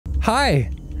Hi.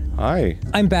 Hi.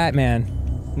 I'm Batman.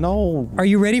 No. Are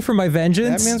you ready for my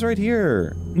vengeance? Batman's right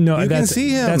here. No, you can see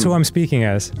him. That's who I'm speaking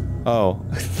as. Oh.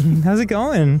 How's it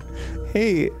going?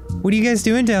 Hey. What are you guys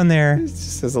doing down there? It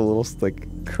just has a little,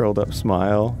 like, curled up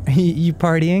smile. You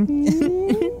partying?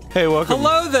 Hey, welcome.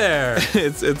 Hello there!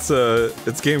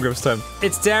 It's Game Grumps time.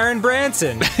 It's Darren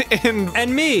Branson.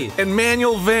 and me. And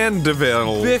Manuel Van de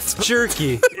Vel. Biff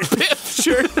Jerky. Biff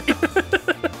Jerky.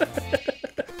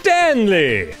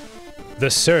 Stanley! The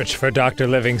search for Dr.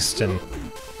 Livingston.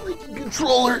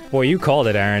 Controller. Boy, you called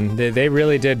it, Aaron. They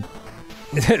really did.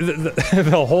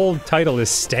 The whole title is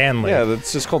Stanley. Yeah,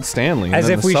 that's just called Stanley. As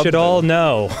if we should all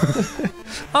know.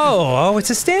 oh, it's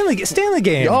a Stanley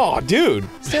game. Oh, dude.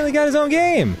 Stanley got his own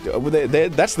game.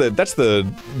 That's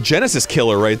the Genesis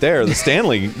killer right there. The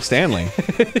Stanley.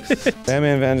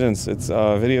 Batman Vengeance. It's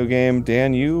a video game.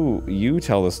 Dan, you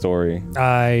tell the story.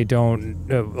 I don't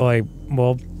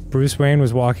well, Bruce Wayne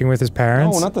was walking with his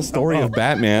parents. No, not the story of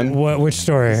Batman. Which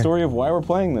story? The story of why we're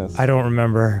playing this. I don't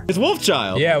remember. It's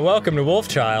Wolfchild. Yeah, welcome to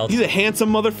Wolfchild. He's a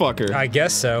handsome motherfucker. I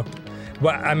guess so.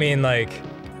 But I mean, like,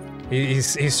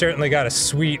 he's certainly got a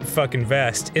sweet fucking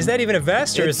vest. Is that even a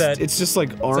vest, or is that? It's just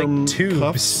like arm tubes.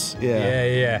 cuffs. Yeah.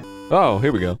 Yeah. Oh,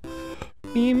 here we go.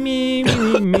 Me.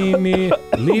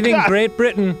 Leaving Great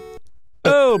Britain.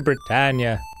 Oh,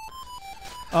 Britannia.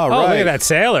 All Oh, right. look at that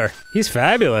sailor. He's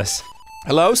fabulous.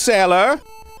 Hello, sailor.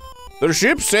 The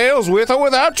ship sails with or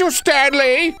without you,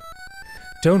 Stanley.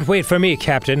 Don't wait for me,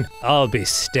 Captain. I'll be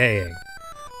staying.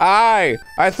 Aye,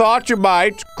 I thought you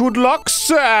might. Good luck,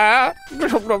 sir.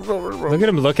 Look at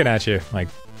him looking at you, like,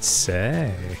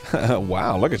 say.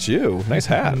 Wow, look at you. Nice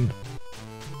hat.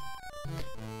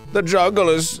 The jungle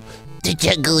is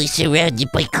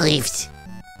surrounded by cliffs.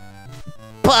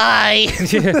 Bye!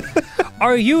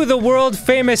 Are you the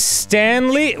world-famous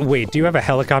Stanley? Wait, do you have a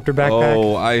helicopter backpack?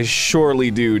 Oh, I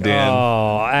surely do, Dan.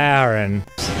 Oh, Aaron.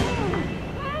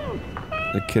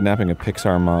 They're kidnapping a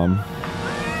Pixar mom.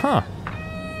 Huh.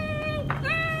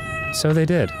 So they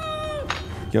did.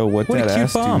 Yo, what a that cute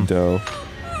ass bomb. do, though?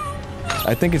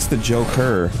 I think it's the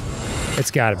Joker.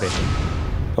 It's gotta be.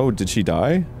 Oh, did she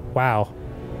die? Wow.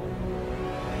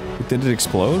 Did it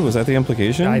explode? Was that the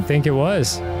implication? I think it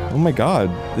was. Oh my god,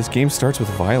 this game starts with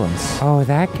violence. Oh,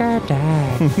 that girl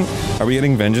died. Are we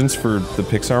getting vengeance for the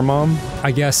Pixar mom?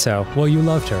 I guess so. Well, you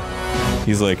loved her.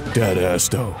 He's like, dead ass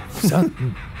though.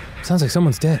 Sounds like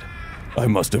someone's dead. I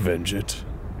must avenge it.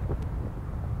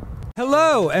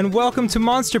 Hello, and welcome to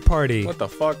Monster Party. What the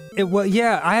fuck? Well,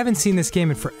 yeah, I haven't seen this game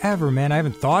in forever, man. I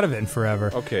haven't thought of it in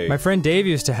forever. Okay. My friend Dave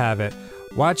used to have it.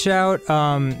 Watch out,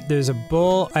 there's a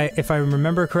bull. If I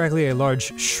remember correctly, a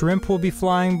large shrimp will be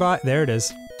flying by. There it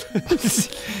is.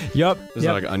 Yup. There's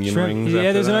like onion shrimp. rings. Yeah,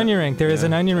 after there's an that? onion ring. There is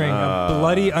an onion ring. A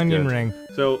bloody onion good. ring.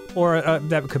 So, Or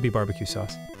that could be barbecue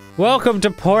sauce. Welcome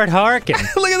to Port Harkin.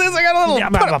 look at this, I got a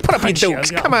little put up your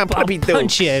dukes. Come on, put up your dukes.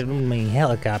 Punch you in my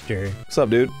helicopter. What's up,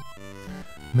 dude?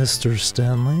 Mr.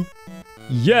 Stanley?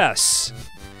 Yes.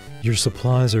 Your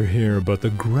supplies are here, but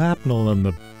the grapnel and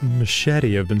the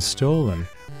machete have been stolen.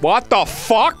 What the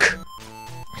fuck?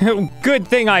 Good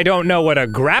thing I don't know what a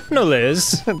grapnel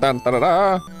is. Dun, dun, dun,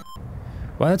 dun.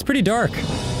 Well, that's pretty dark.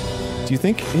 Do you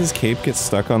think his cape gets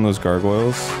stuck on those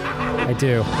gargoyles? I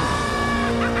do.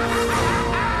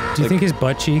 Do you think his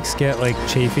butt cheeks get, like,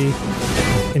 chafy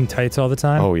in tights all the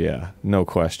time? Oh yeah, no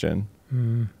question.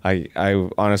 I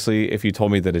honestly, if you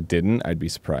told me that it didn't, I'd be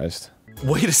surprised.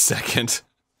 Wait a second.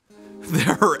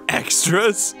 There are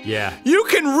extras? Yeah. You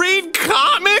can read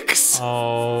comics?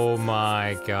 Oh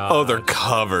my god. Oh, they're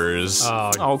covers.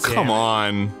 Oh, come damn it.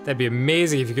 on. That'd be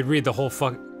amazing if you could read the whole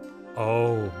fuck.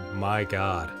 Oh my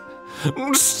god.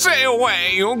 Stay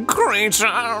away, you creature.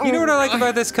 You know what I like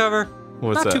about this cover?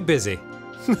 What's Not that? too busy.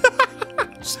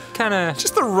 Just kinda.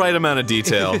 Just the right amount of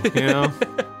detail, you know?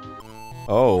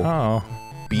 Oh, Oh.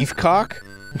 beefcock?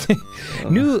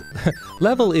 New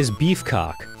level is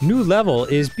beefcock. New level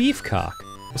is beefcock.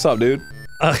 What's up, dude?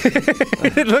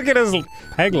 Look at his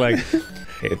peg leg.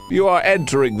 If you are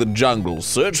entering the jungle,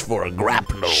 search for a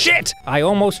grapnel. Shit! I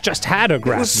almost just had a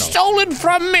grapnel. Stolen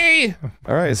from me!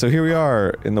 Alright, so here we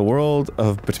are in the world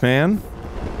of Batman.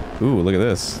 Ooh, look at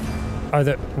this. Are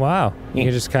there? Wow. You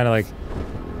can just kind of like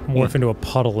morph into a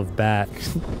puddle of bat.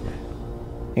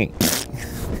 Hey.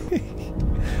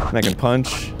 And I can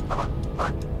punch.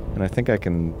 And I think I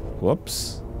can.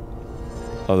 Whoops.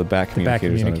 Oh, the bat Back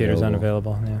communicator's communicator's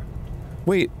unavailable. unavailable. Yeah.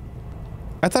 Wait.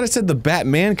 I thought it said the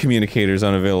Batman communicator's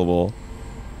unavailable.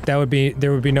 That would be.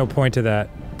 There would be no point to that.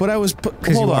 But I was.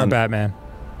 Because Hold you are on. Batman.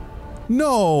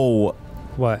 No.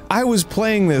 What? I was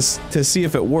playing this to see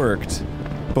if it worked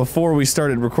before we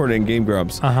started recording Game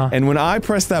Grumps. Uh-huh. And when I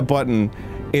pressed that button,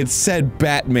 It said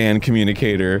Batman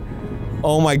communicator.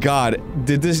 Oh my god.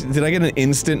 Did I get an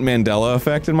instant Mandela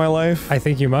effect in my life? I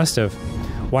think you must have.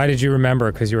 Why did you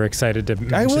remember? Because you were excited to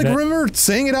mention I like it? remember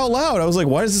saying it out loud. I was like,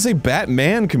 why does it say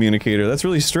Batman communicator? That's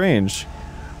really strange.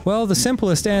 Well, the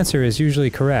simplest answer is usually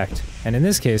correct. And in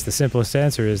this case, the simplest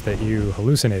answer is that you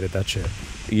hallucinated that shit.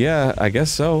 Yeah, I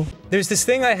guess so. There's this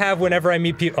thing I have whenever I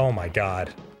meet people. Oh my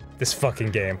god. This fucking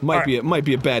game. Might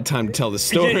be a bad time to tell the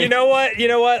story. You know what? You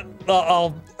know what?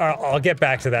 I'll get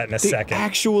back to that in a second.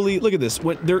 Actually, look at this.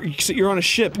 When you're on a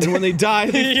ship, and when they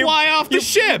die, they fly off the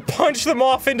ship. Punch them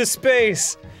off into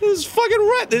space. This is fucking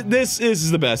right. This is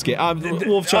the best game.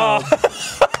 Wolfchild.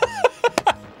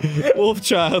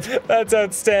 Wolfchild. That's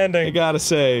outstanding. I gotta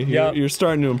say, you're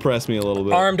starting to impress me a little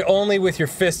bit. Armed only with your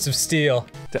fists of steel.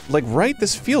 Like, right?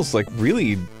 This feels like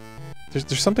really.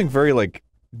 There's something very like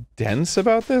dense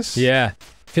about this. Yeah.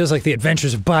 Feels like the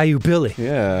adventures of Bayou Billy.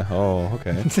 Yeah. Oh,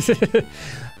 okay.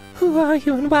 Who are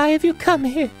you and why have you come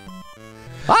here?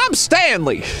 I'm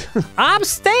Stanley. I'm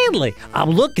Stanley.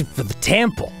 I'm looking for the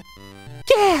temple.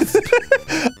 Yes.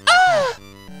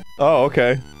 Oh,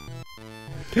 okay.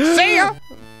 See ya.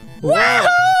 Wow.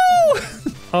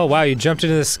 Oh wow, you jumped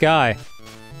into the sky.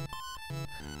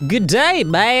 Good day,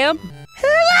 ma'am.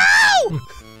 Hello!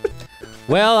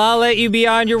 Well, I'll let you be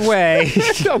on your way.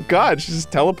 Oh god, she's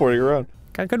just teleporting around.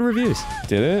 Got good reviews.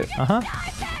 Did it? Uh-huh.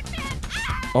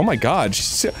 Oh my god,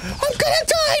 I'm gonna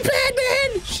die,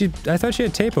 Batman! I thought she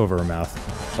had tape over her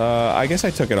mouth. I guess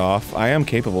I took it off. I am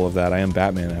capable of that. I am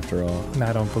Batman after all.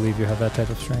 I don't believe you have that type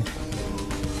of strength.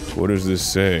 What does this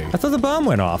say? I thought the bomb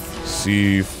went off.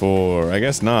 C4. I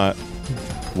guess not.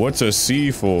 What's a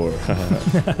C for?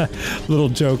 Little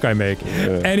joke I make.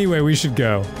 Yeah. Anyway, we should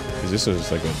go. Is this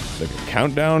like a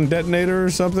countdown detonator or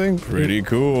something? Pretty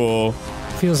cool.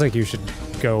 Feels like you should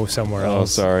go somewhere Oh,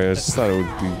 else. sorry. I just thought it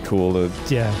would be cool to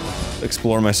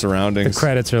explore my surroundings. The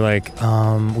credits are like,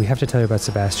 we have to tell you about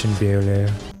Sebastian Brule.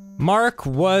 Mark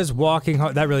was walking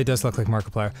home. That really does look like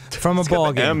Markiplier. From a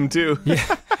ball game. M too.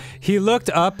 Yeah. He looked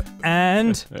up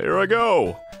and Here I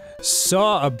go.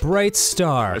 saw a bright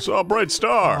star. I saw a bright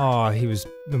star. Oh, he was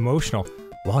emotional.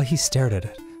 While he stared at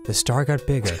it, the star got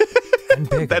bigger and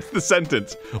bigger. That's the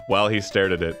sentence. While he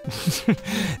stared at it.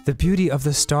 The beauty of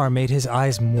the star made his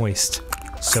eyes moist,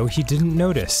 so he didn't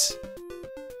notice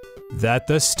that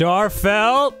the star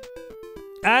fell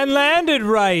and landed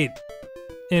right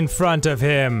in front of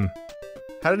him.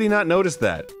 How did he not notice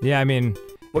that? Yeah, I mean,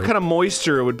 What kind of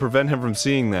moisture would prevent him from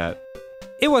seeing that?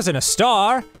 it wasn't a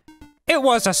star. It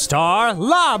was a star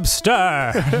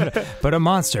lobster. But a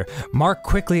monster. Mark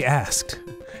quickly asked,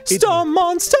 "Star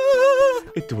monster!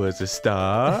 It was a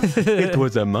star. It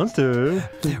was a monster.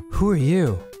 Who are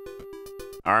you?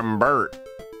 I'm Bert.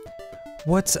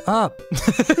 What's up?"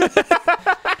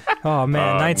 Oh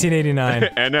man, 1989.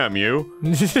 NMU.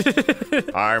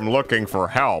 I'm looking for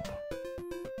help.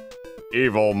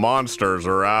 Evil monsters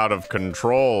are out of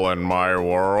control in my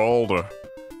world.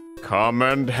 Come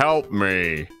and help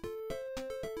me.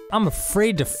 I'm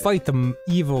afraid to fight the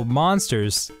evil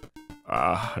monsters.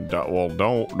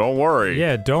 Don't worry.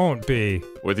 Yeah, don't be.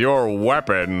 With your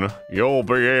weapon, you'll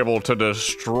be able to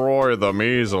destroy them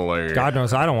easily. God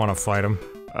knows I don't want to fight them.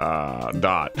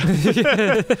 Dot.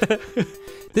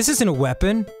 This isn't a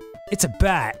weapon. It's a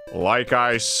bat. Like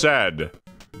I said,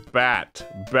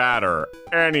 batter,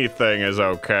 anything is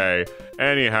okay.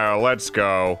 Anyhow, let's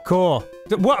go. Cool.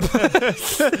 What? No,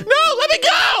 let me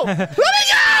go! Let me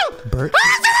go! Bert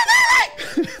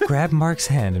grabbed Mark's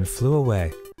hand and flew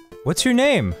away. What's your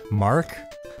name, Mark?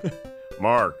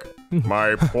 Mark,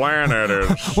 my planet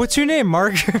is... What's your name,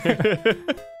 Mark?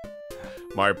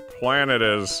 My planet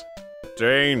is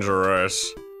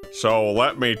dangerous, so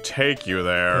let me take you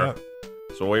there. Yep.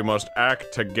 So we must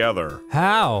act together.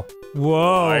 How?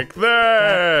 Whoa. Like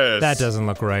this! That doesn't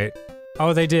look right.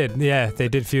 Oh, they did. Yeah, they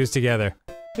did fuse together.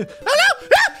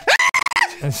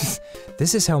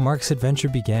 This is how Mark's adventure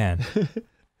began.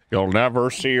 You'll never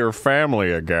see your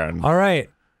family again. All right.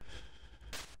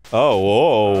 Oh,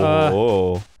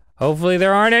 whoa. Hopefully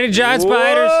there aren't any giant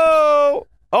spiders. Whoa!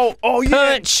 Oh, yeah!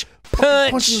 Punch! Punch the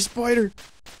Punch! spider!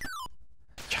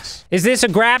 Is this a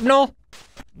grapnel?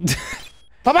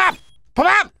 Pop up!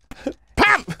 Pop up!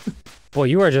 Pop! Boy,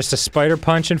 you are just a spider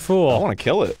punching I fool. want to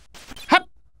kill it.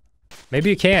 Maybe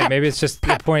you can't. Maybe it's just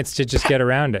the points to just get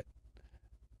around it.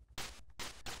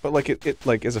 But like it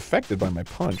like is affected by my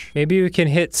punch. Maybe you can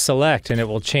hit select and it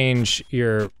will change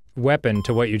your weapon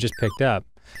to what you just picked up.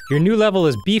 Your new level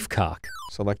is Beefcock.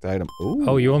 Select item. Ooh.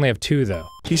 Oh, you only have 2 though.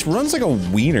 He runs like a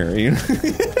wiener, you know?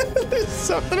 There's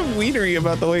something wienery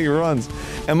about the way he runs.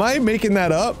 Am I making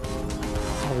that up?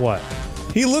 What?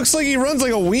 He looks like he runs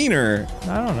like a wiener.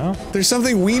 I don't know. There's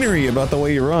something wienery about the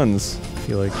way he runs. I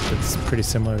feel like it's pretty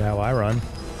similar to how I run.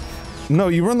 No,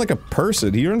 you run like a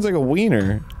person. He runs like a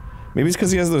wiener. Maybe it's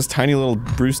because he has those tiny little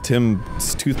Bruce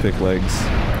Timm's toothpick legs.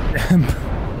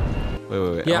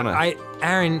 wait. Yeah,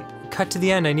 Aaron, cut to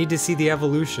the end. I need to see the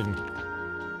evolution.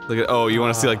 Look at- oh, you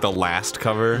want to see like the last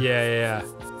cover? Yeah.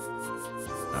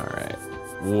 Alright.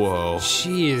 Whoa.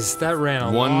 Jeez, that ran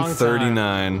a long time.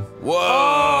 139. Whoa!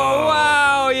 Oh,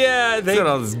 wow, yeah, Look at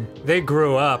all this they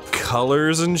grew up.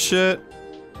 colors and shit.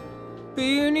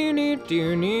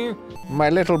 My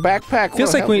little backpack.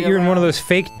 Feels like you're in one of those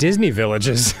fake Disney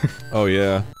villages. Oh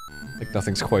yeah. Like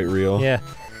nothing's quite real. Yeah.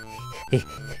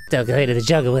 Don't go into the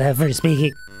jungle without first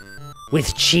speaking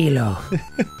with Chilo.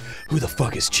 Who the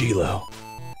fuck is Chilo?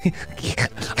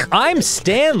 I'm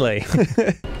Stanley.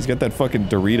 He's got that fucking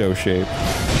Dorito shape.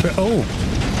 Oh.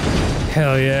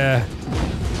 Hell yeah.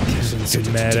 Gives him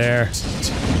some mad air.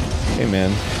 Hey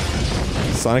man.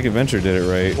 Sonic Adventure did it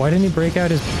right. Why didn't he break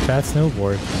out his fat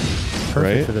snowboard?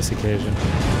 Perfect Right? for this occasion.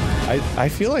 I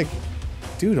feel like,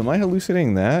 dude, am I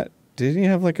hallucinating that? Didn't he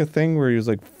have like a thing where he was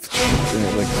like, and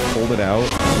it like folded out?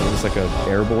 And it was like a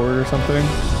airboard or something?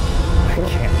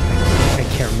 I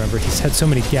can't remember. He's had so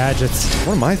many gadgets.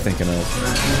 What am I thinking of?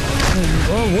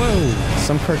 Whoa.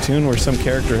 Some cartoon where some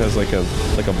character has like a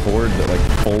board that like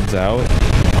folds out.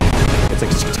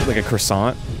 It's like a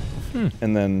croissant,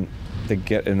 and then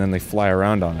they fly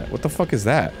around on it. What the fuck is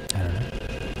that? I don't know.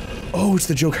 Oh, it's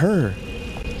the Joker.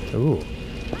 Ooh.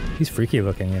 He's freaky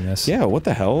looking in this. Yeah, what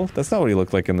the hell? That's not what he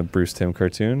looked like in the Bruce Timm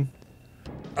cartoon.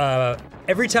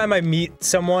 Every time I meet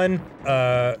someone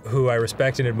who I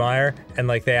respect and admire, and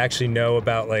like they actually know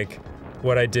about like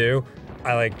what I do,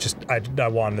 I want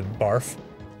to barf.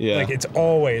 Yeah. Like it's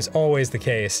always the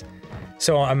case.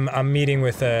 So I'm meeting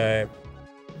with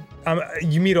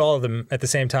you meet all of them at the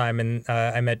same time, and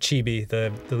I met Chibi,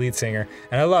 the lead singer,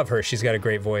 and I love her. She's got a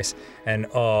great voice. And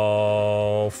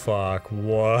oh fuck,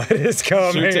 what is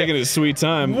coming? You're taking his sweet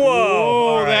time. Whoa! Whoa,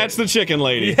 All right. that's the chicken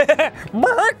lady. Yeah.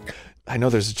 I know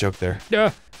there's a joke there.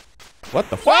 What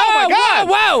the fuck? Whoa, Oh my god!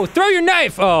 Whoa! Throw your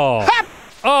knife! Oh.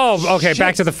 Oh, okay,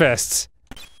 back to the fists.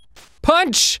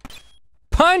 Punch!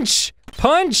 Punch!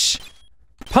 Punch!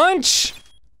 Punch!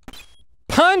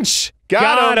 Punch!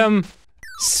 Got him!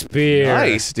 Spear.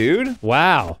 Nice, dude.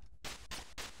 Wow.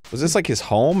 Was this like his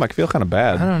home? I feel kind of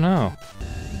bad. I don't know.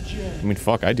 I mean,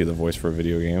 fuck, I'd do the voice for a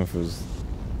video game if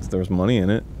there was money in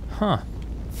it. Huh.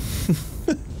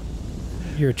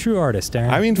 You're a true artist, Aaron.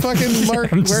 I mean, fucking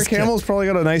Mark just Hamill's probably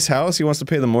got a nice house. He wants to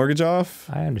pay the mortgage off.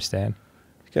 I understand.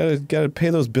 Gotta pay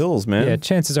those bills, man. Yeah,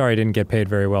 chances are he didn't get paid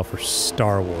very well for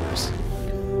Star Wars.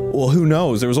 Well, who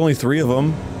knows? There was only 3 of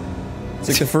them. It's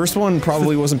like the first one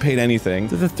probably wasn't paid anything.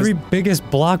 They're the 3 biggest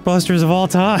blockbusters of all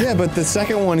time. Yeah, but the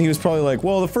second one, he was probably like,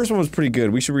 well, the first one was pretty good.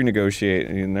 We should renegotiate.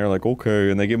 And they're like, okay.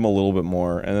 And they give him a little bit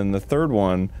more. And then the third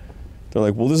one, they're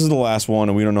like, well, this is the last one,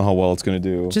 and we don't know how well it's gonna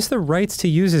do. Just the rights to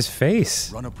use his face.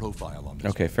 Run a profile on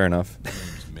this. Okay, fair enough.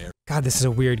 God, this is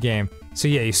a weird game. So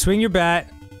yeah, you swing your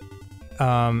bat,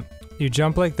 you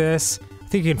jump like this. I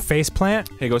think you can face plant.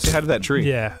 Hey, go say hi to that tree.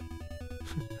 Yeah.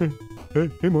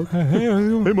 Hey, Mark. Hey, how's it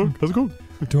going? Hey, Mark. How's it going?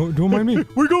 Don't mind me.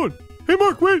 Where you going? Hey,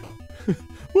 Mark, wait.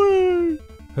 Wait.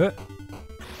 Huh?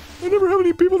 I never have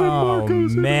any people named Oh Mark.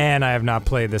 man, I have not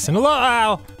played this in a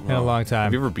long Have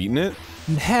time. you ever beaten it?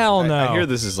 Hell no. I hear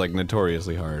this is like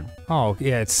notoriously hard. Oh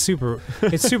yeah, it's super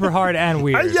hard and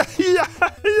weird.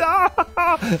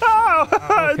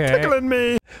 Okay. Tickling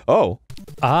me. Oh.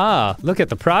 Ah, look at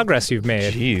the progress you've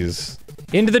made. Jeez.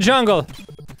 Into the jungle.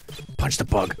 Punch the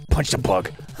bug. Punch the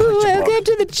bug. Welcome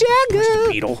to the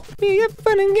jungle. Beetle. We have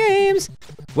fun and games.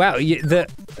 Wow, your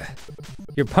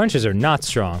punches are not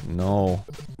strong. No.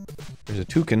 There's a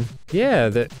toucan.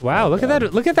 Yeah, wow, look at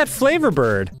that. Look at that flavor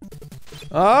bird.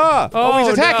 Ah! Oh,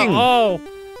 he's attacking! No, oh,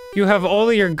 you have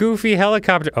only your goofy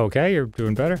helicopter. Okay, you're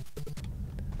doing better.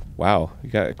 Wow, you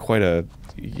got quite a...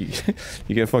 You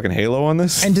get a fucking halo on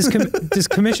this? And does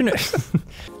Commissioner...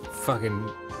 Fucking...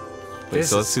 Wait,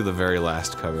 so let's see the very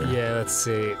last cover. Yeah, let's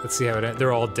see. Let's see how it ends.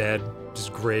 They're all dead.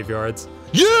 Just graveyards.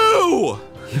 You!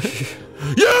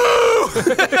 You!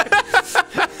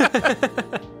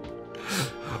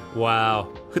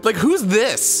 Wow. Like, who's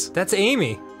this? That's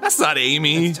Amy. That's not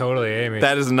Amy. That's totally Amy.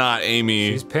 That is not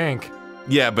Amy. She's pink.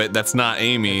 Yeah, but that's not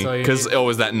Amy. That's all you Because, need. oh,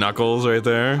 is that Knuckles right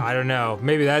there? I don't know.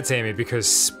 Maybe that's Amy because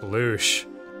sploosh.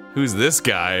 Who's this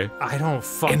guy? I don't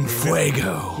fucking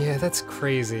Fuego. Yeah, that's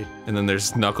crazy. And then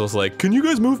there's Knuckles like, can you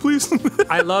guys move, please?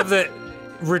 I love that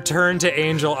Return to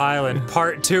Angel Island,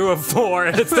 part 2 of 4.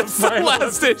 It's the final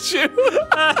last issue.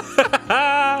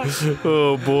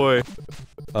 Oh, boy.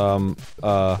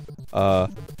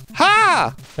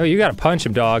 Ha! Oh, you gotta punch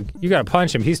him, dog. You gotta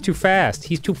punch him. He's too fast.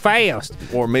 He's too fast.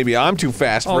 Or maybe I'm too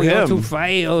fast for You're him. too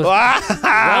fast.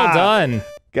 Well done.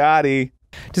 Got he.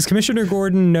 Does Commissioner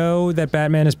Gordon know that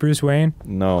Batman is Bruce Wayne?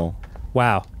 No.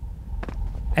 Wow.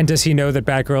 And does he know that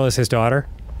Batgirl is his daughter?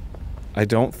 I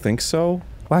don't think so.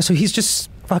 Wow, so he's just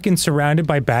fucking surrounded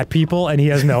by bat people and he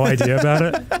has no idea about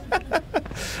it?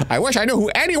 I wish I knew who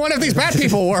any one of these bat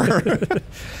people were.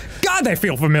 God, they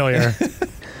feel familiar.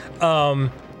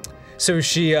 So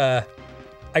she, I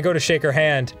go to shake her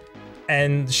hand,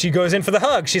 and she goes in for the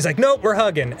hug. She's like, nope, we're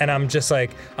hugging. And I'm just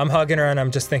like, I'm hugging her, and I'm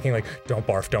just thinking like, don't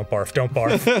barf, don't barf, don't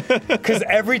barf. Because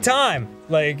every time,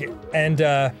 like, and,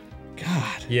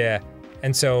 God. Yeah.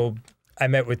 And so I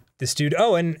met with this dude.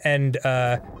 Oh, and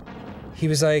he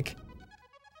was like,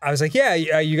 I was like, yeah,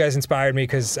 you guys inspired me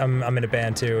because I'm in a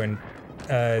band too, and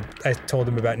I told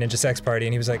him about Ninja Sex Party,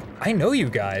 and he was like, I know you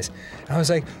guys. And I was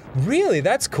like, really?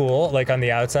 That's cool. Like on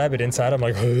the outside, but inside I'm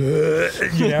like,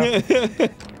 you know?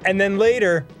 And then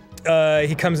later,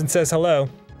 he comes and says hello,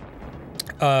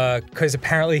 because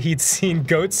apparently he'd seen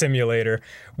Goat Simulator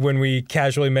when we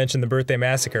casually mentioned the Birthday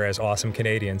Massacre as awesome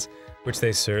Canadians. Which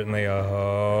they certainly,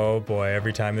 oh boy,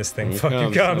 every time this thing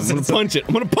fucking comes. I'm gonna punch it.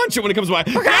 I'm gonna punch it when it comes by.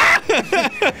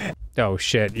 Oh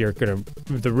shit, you're gonna,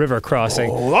 the river crossing.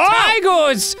 Oh.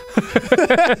 Tigers!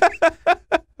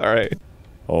 Alright.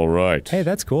 Alright. Hey,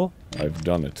 that's cool. I've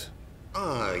done it.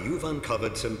 Ah, you've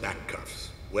uncovered some bat cuffs.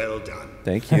 Well done.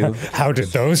 Thank you. How did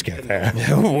those get there? You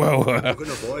can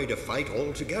avoid a fight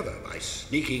altogether by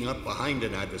sneaking up behind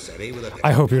an adversary with a...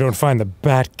 I hope you don't find the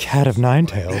Bat Cat of Nine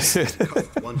Tails.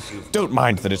 Don't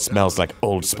mind that it smells like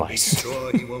Old Spice. Sure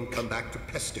he won't come back to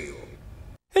pester you.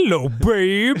 Hello,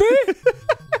 baby!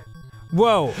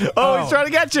 Whoa. Oh, he's trying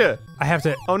to get you. I have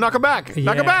to... Oh, knock him back.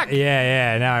 Knock him back.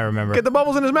 Yeah, now I remember. Get the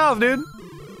bubbles in his mouth, dude.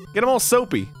 Get him all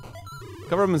soapy.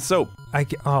 Cover him in soap.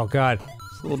 Oh god.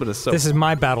 A little bit of soap. This is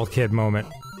my Battle Kid moment.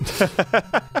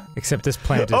 Except this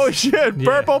plant is... Oh shit, Yeah.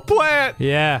 purple plant!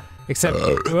 Yeah, except...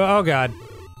 oh god.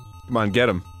 Come on, get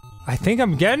him. I think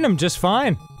I'm getting him just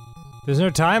fine. There's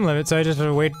no time limit, so I just have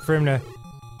to wait for him to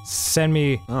send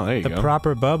me Oh, there you the go.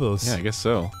 proper bubbles. Yeah, I guess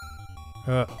so.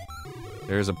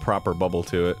 There's a proper bubble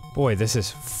to it. Boy, this is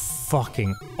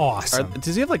fucking awesome.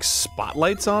 Does he have like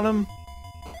spotlights on him?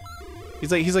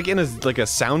 He's like in a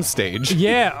sound stage.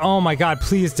 Yeah, oh my god,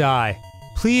 please die.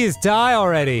 Please die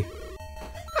already.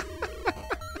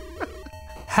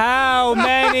 How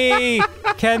many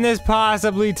can this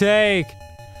possibly take?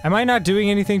 Am I not doing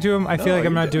anything to him? I feel like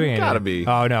I'm not doing anything. Gotta be.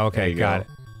 Oh no, okay, got it.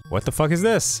 What the fuck is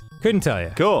this? Couldn't tell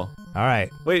you. Cool.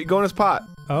 Alright. Wait, go in his pot.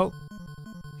 Oh.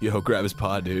 Yo, grab his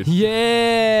pod, dude.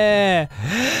 Yeah!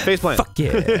 Faceplant. Fuck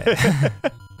yeah!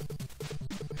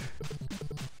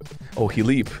 Oh, he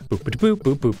leap. Boop boop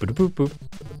boop boop boop boop boop.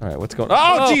 Alright, what's going on?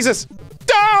 Oh, Jesus!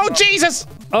 Oh, Jesus!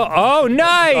 Oh,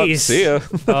 nice! See ya.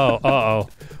 Oh, uh-oh.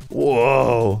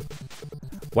 Whoa.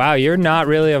 Wow, you're not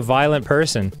really a violent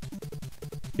person.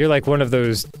 You're like one of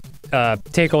those,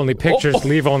 take only pictures,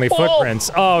 leave only footprints.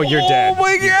 Oh, you're dead. Oh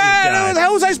my god!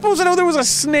 How was I supposed to know there was a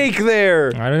snake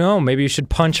there? I don't know, maybe you should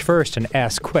punch first and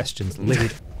ask questions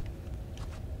later.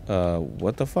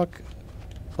 What the fuck?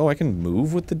 Oh, I can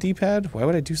move with the D-pad? Why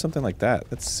would I do something like that?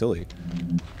 That's silly.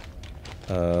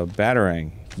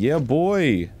 Batarang. Yeah,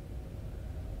 boy!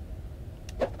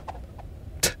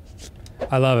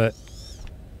 I love it.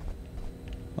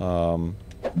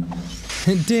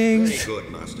 Ding! Very good,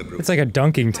 Master Bruce. It's like a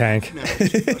dunking tank. Now,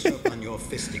 brush up on your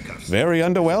fisticuffs. Very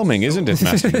underwhelming, isn't it,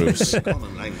 Master Bruce?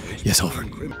 Common language. Yes,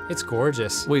 Alfred. It's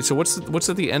gorgeous. Wait, so what's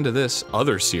at the end of this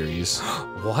other series?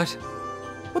 What?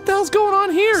 What the hell's going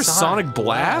on here? Sonic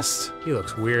Blast? He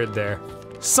looks weird there.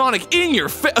 Sonic in your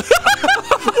face!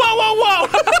 Whoa, whoa, whoa!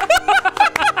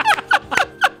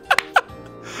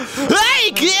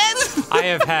 Hey, kid! I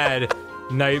have had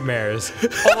nightmares.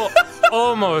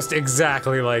 Almost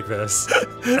exactly like this.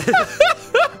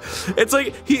 It's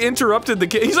like he interrupted the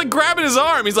kid. He's like grabbing his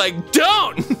arm. He's like,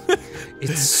 don't!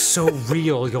 It's so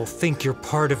real, you'll think you're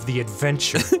part of the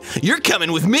adventure. You're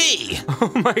coming with me!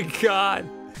 Oh my god.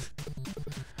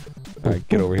 Alright,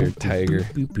 get over here, tiger.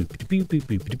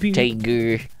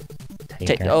 Tiger.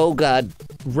 Oh god.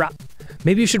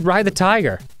 Maybe you should ride the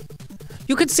tiger.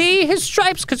 You could see his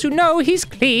stripes because you know he's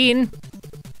clean.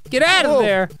 Get out of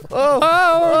there.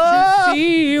 Oh, you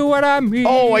see what I mean?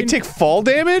 Oh, I take fall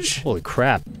damage? Holy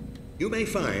crap. You may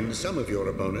find some of your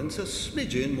opponents a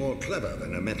smidgen more clever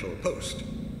than a metal post.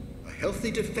 A healthy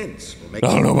defense will make...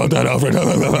 I don't know about that,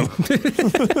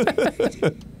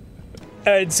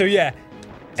 Alfred. So yeah.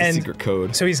 And secret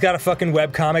code. so he's got a fucking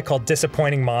webcomic called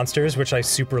Disappointing Monsters, which I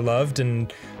super loved,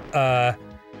 and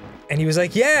And he was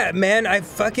like, yeah, man, I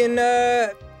fucking,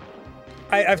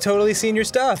 I've totally seen your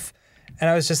stuff. And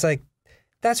I was just like,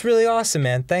 that's really awesome,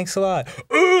 man. Thanks a lot.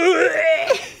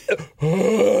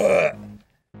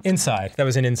 Inside. That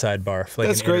was an inside barf. Like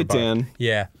That's great, Dan.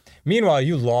 Yeah. Meanwhile,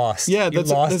 you lost. Yeah, you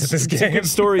lost at this game. a good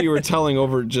story you were telling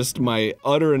over just my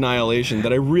utter annihilation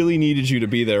that I really needed you to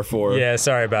be there for. Yeah,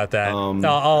 sorry about that.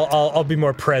 I'll be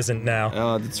more present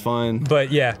now. That's fine.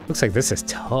 But yeah, looks like this is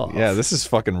tough. Yeah, this is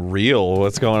fucking real.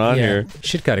 What's going on here?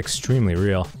 Shit got extremely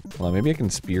real. Well, maybe I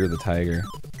can spear the tiger.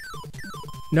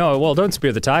 No, well, don't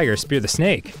spear the tiger. Spear the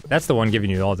snake. That's the one giving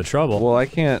you all the trouble. Well, I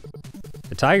can't.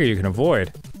 The tiger you can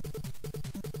avoid.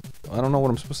 I don't know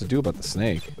what I'm supposed to do about the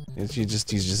snake. He's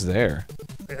just there.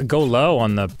 Go low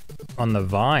on the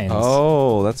vines.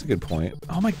 Oh, that's a good point.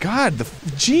 Oh my God,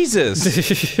 Jesus!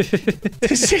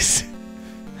 This is.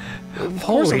 Of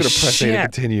course I'm gonna press A to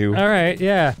continue. All right,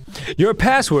 yeah. Your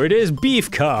password is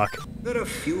beefcock. There are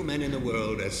few men in the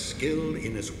world as skilled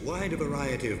in as wide a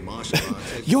variety of martial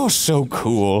arts as You're so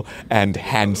cool and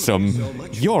handsome.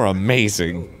 You're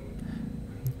amazing.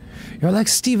 You're like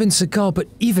Steven Seagal, but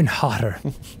even hotter.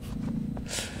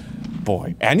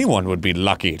 Boy, anyone would be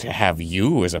lucky to have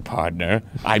you as a partner.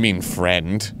 I mean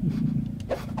friend.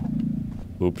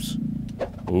 Oops.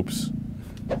 Oops.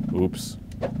 Oops.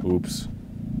 Oops.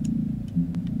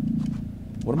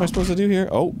 What am I supposed to do here?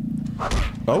 Oh.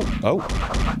 Oh, oh.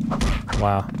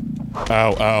 Wow.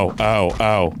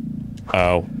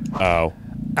 Oh.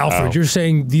 Alfred, you're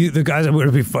saying the guys I'm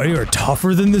gonna be fighting are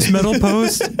tougher than this metal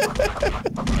post?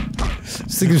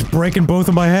 This thing is breaking both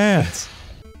of my hands.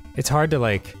 It's hard to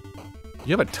like...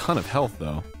 You have a ton of health,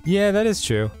 though. Yeah, that is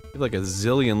true. You have like a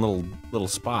zillion little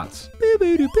spots.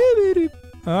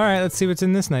 Alright, let's see what's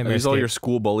in this nightmare. Are these all your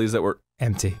school bullies that were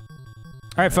empty?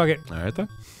 Alright, fuck it. Alright then.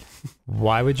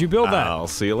 Why would you build that? I'll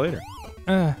see you later.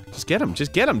 Just get him,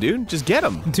 dude. Just get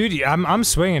him. Dude, I'm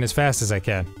swinging as fast as I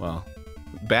can. Well,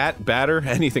 batter,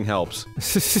 anything helps.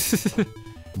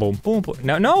 Boom, boom, boom.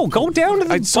 No, go down to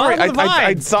the bottom of the vine.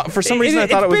 I thought, for some reason I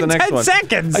thought it was the next one. It's been 10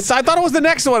 seconds! I thought it was the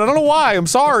next one, I don't know why, I'm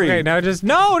sorry. Okay, now just,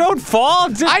 no, don't fall!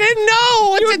 I didn't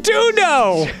know! You do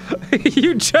know!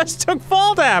 You just took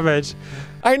fall damage!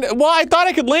 Well, I thought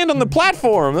I could land on the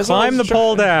platform. That's Climb the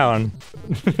pole down.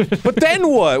 But then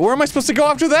what? Where am I supposed to go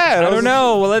after that? I don't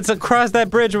know, well let's cross that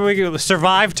bridge when we can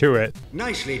survive to it.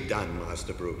 Nicely done,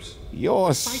 Master Bruce.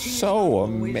 You're so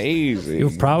amazing.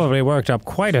 You've probably worked up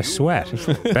quite a sweat.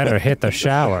 Better hit the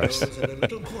showers.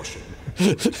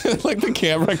 Like the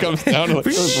camera comes down and like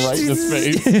goes right in his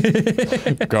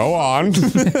face. Go on.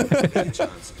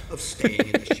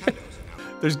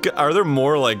 Are there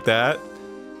more like that?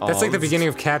 That's like the beginning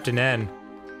of Captain N.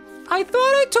 I thought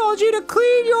I told you to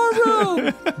clean your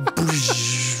room!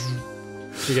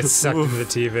 She gets sucked into the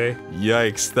TV.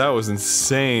 Yikes, that was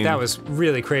insane. That was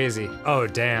really crazy. Oh,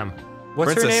 damn.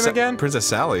 What's her name again? Princess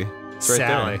Sally. It's right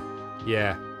Sally. there.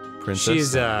 Yeah. Princess.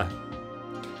 She's, I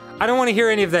don't want to hear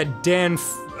any of that Dan,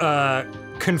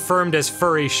 confirmed as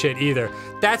furry shit either.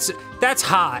 That's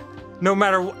hot. No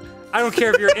matter what. I don't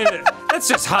care if you're in it. That's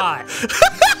just hot.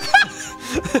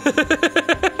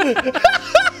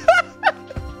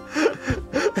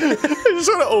 I just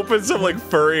want to open some like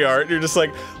furry art. And you're just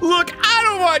like, look, I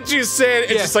don't want you saying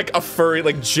it's just like a furry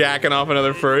like jacking off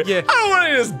another furry. Yeah. I don't want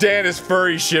to just Dan his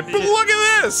furry shit, but look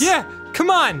at this. Yeah, come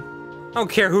on. I don't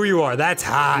care who you are. That's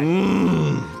hot.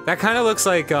 That kind of looks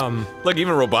like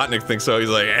even Robotnik thinks so. He's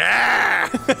like, ah.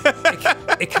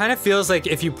 It kind of feels like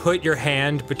if you put your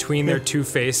hand between their two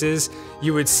faces,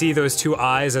 you would see those two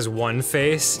eyes as one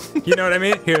face. You know what I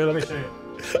mean? Here, let me show you.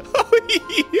 Oh,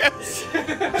 yes.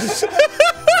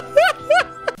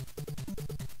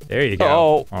 There you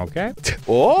go. Oh. Okay.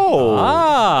 Oh.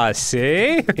 Ah,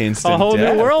 see? Instant a whole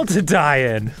death. new world to die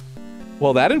in.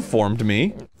 Well, that informed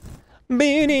me.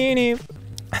 You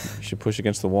should push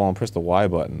against the wall and press the Y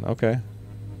button. Okay.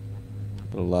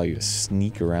 It'll allow you to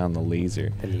sneak around the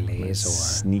laser. The laser.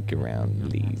 Sneak around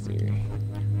the laser.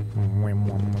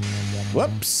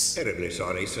 Whoops. Terribly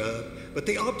sorry, sir, but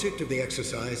the object of the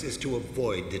exercise is to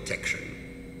avoid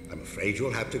detection. I'm afraid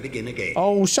you'll have to begin again.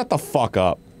 Oh, shut the fuck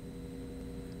up.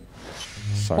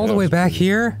 Sorry, all the way back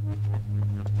here?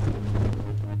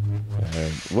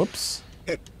 Whoops.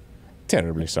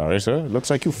 Terribly sorry, sir. Looks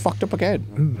like you fucked up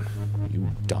again. You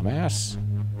dumbass.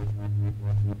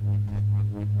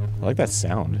 I like that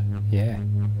sound. Yeah.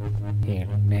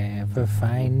 He'll never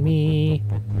find me.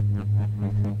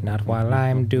 Not while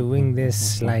I'm doing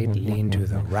this slightly to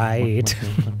the right.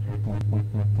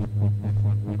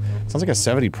 Sounds like a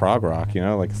 70 prog rock, you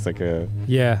know? Like it's like a...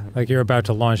 Yeah, like you're about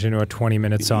to launch into a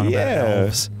 20-minute song about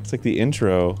elves. It's like the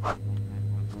intro.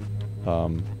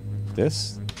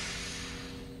 This?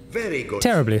 Very good.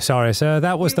 Terribly sorry, sir.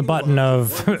 That was the button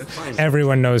of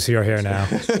everyone knows you're here now.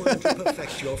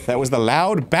 That was the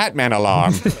loud Batman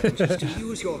alarm.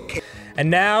 And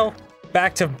now,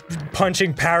 back to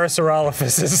punching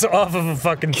Parasaurolophuses off of a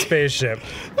fucking spaceship.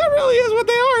 That really is what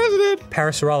they are, isn't it?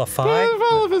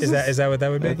 Parasaurolophi? Is that what that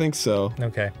would be? I think so.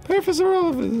 Okay.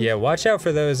 Parasaurolophuses. Yeah, watch out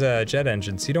for those jet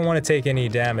engines. You don't want to take any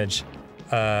damage.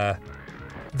 That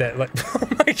like, oh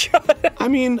my god. I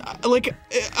mean, like,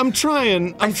 I'm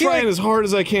trying as hard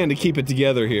as I can to keep it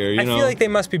together here, you know? I feel like they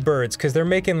must be birds, because they're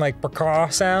making like caw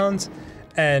sounds,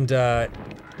 and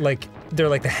like, they're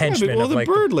like the henchmen well, of the like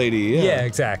bird lady, yeah. Yeah,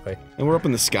 exactly. And we're up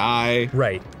in the sky.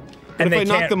 Right. But And if I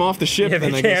knock them off the ship,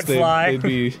 then I guess they'd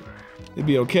be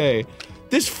okay.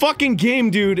 This fucking game,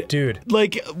 dude. Dude.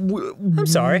 Like, I'm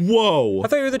sorry. Whoa. I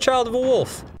thought you were the child of a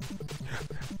wolf.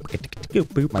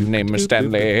 My name is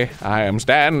Stanley. I am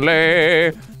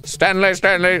Stanley.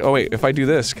 Stanley. Oh wait, if I do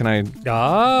this, can I?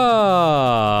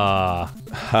 Ah.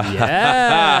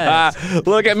 Yes.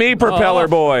 Look at me, propeller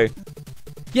boy.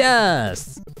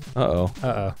 Yes. Uh-oh.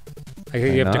 I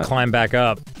think you have to climb back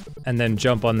up and then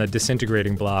jump on the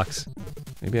disintegrating blocks.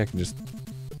 Maybe I can just...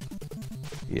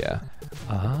 Yeah.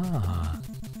 Ah.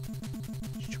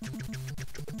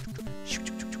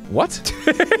 What?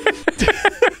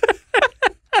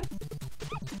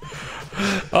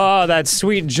 Oh, that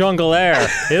sweet jungle air.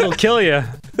 It'll kill you.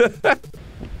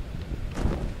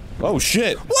 Oh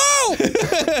shit. Whoa!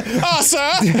 Oh,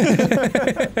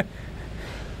 sir!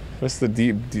 What's the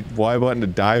deep Y button to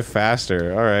dive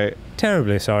faster? Alright.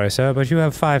 Terribly sorry, sir, but you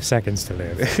have 5 seconds to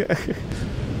live.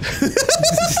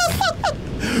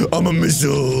 I'm a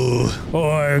missile.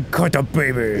 Oh, I caught a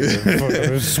baby.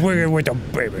 Swinging with a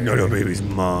baby. No, the baby's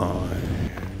mine.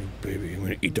 Baby, I'm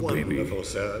gonna eat the baby. Wonderful,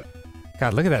 sir.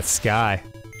 God, look at that sky.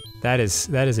 That is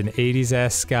an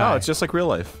 80s-ass sky. Oh, it's just like real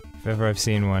life. If ever I've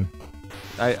seen one.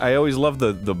 I always love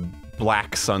the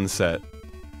black sunset.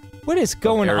 What is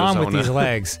going on with these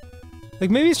legs? Like,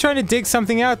 maybe he's trying to dig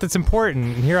something out that's important,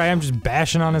 and here I am just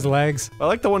bashing on his legs. I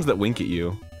like the ones that wink at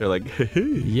you. They're like,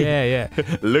 Yeah.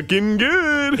 looking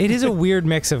good. It is a weird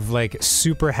mix of, like,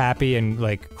 super happy and,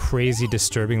 like, crazy,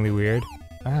 disturbingly weird.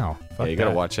 Wow. Yeah, you gotta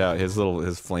watch out. His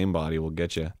flame body will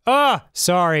get you. Ah!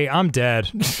 Sorry, I'm dead.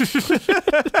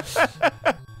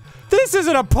 This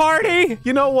isn't a party!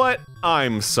 You know what?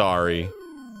 I'm sorry.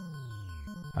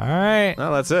 Alright.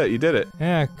 No, that's it. You did it.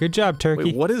 Yeah, good job, Turkey.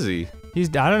 Wait, what is he? I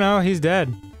don't know, he's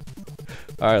dead.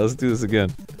 Alright, let's do this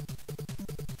again.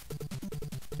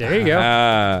 There you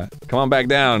go. Come on back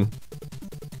down.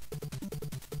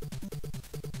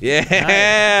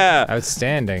 Yeah!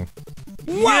 Outstanding.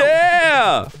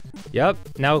 Yeah! Yep,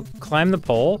 now climb the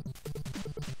pole.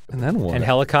 And then what? And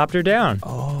helicopter down.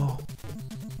 Oh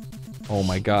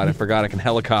my god, I forgot I can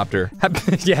helicopter.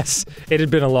 Yes, it had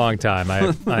been a long time,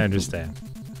 I understand.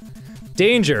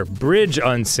 Danger, bridge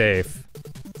unsafe.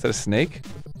 Is that a snake?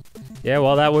 Yeah,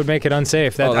 well that would make it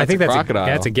unsafe. Oh, I think that's a that's crocodile.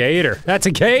 That's a gator. That's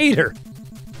a gator!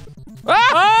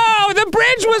 Ah! Oh, the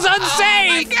bridge was unsafe! Oh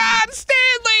my god,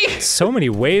 Stanley! So many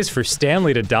ways for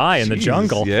Stanley to die in the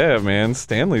jungle. Yeah, man,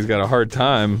 Stanley's got a hard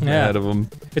time ahead of him.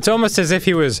 It's almost as if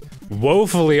he was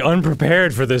woefully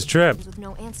unprepared for this trip. With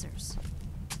no answers.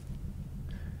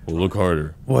 Well, look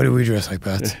harder. Why do we dress like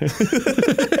bats?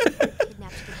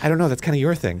 I don't know, that's kind of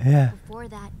your thing. Yeah. Before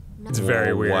that, It's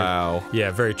very weird. Wow. Yeah,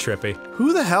 very trippy.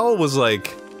 Who the hell was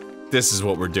like, this is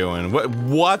what we're doing?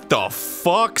 What the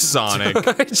fuck, Sonic?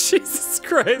 Jesus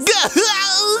Christ.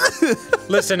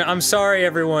 Listen, I'm sorry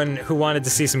everyone who wanted to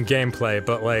see some gameplay,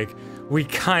 but like, we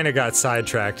kinda got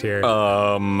sidetracked here.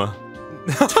 What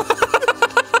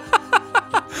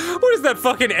What is that,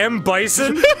 fucking M.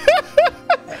 Bison?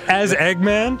 As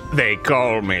Eggman? They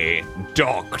call me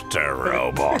Dr.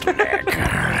 Robotnik.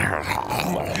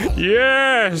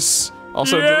 Yes!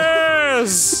 Also,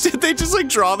 yes! did they just like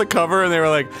draw the cover and they were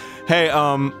like, hey,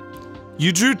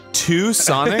 you drew 2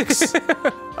 Sonics?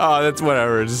 Oh, that's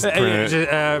whatever, just print it.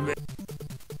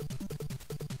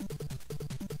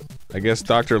 I guess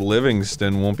Dr.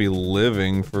 Livingston won't be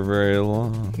living for very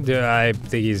long. I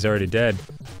think he's already dead.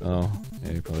 Oh,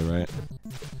 yeah, you're probably right.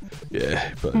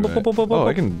 Yeah, you're probably right. Oh,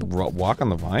 I can walk on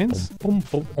the vines?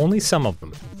 Only some of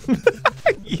them.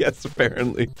 Yes,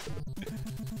 apparently.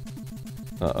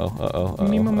 Uh-oh. Oh,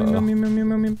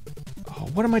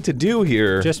 what am I to do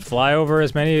here? Just fly over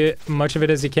much of it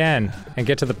as you can, and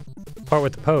get to the part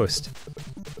with the post.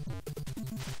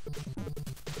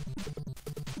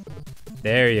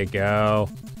 There you go.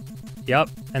 Yep,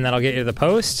 and that'll get you to the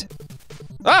post.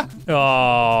 Ah!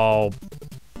 Oh.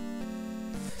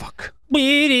 Fuck.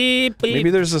 Beep, beep.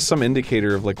 Maybe there's some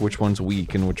indicator of like which one's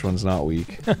weak and which one's not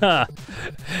weak.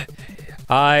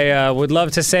 I would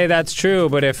love to say that's true,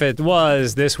 but if it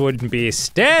was, this wouldn't be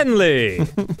Stanley.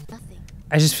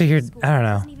 I just figured, I don't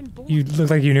know. You look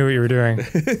like you knew what you were doing. I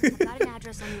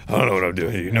don't know what I'm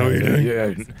doing. You know what you're doing?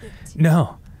 Yeah.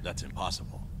 No. That's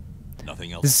impossible.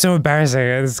 Nothing else. This is so embarrassing.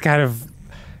 It's kind of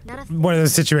one of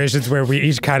those situations where we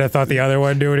each kind of thought the other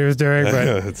one knew what he was doing,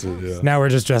 but now we're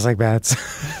just dressed like bats.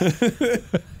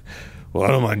 Well, I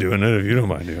don't mind doing it if you don't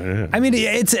mind doing it. I mean,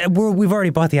 we've already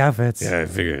bought the outfits. Yeah, I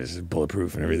figure it's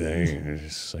bulletproof and everything.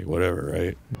 It's like whatever,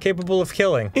 right? Capable of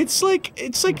killing. It's like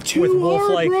too With hard,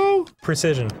 wolf-like bro.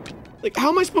 precision. Like, how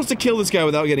am I supposed to kill this guy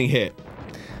without getting hit?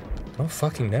 Oh,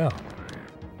 fucking no.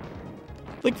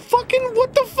 Like, fucking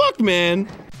what the fuck, man?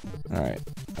 Alright.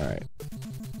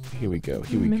 Here we go.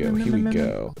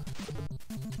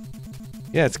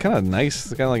 Yeah, it's kind of nice.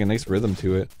 It's got like a nice rhythm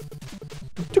to it.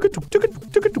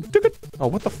 Oh,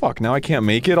 what the fuck? Now I can't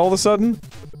make it all of a sudden?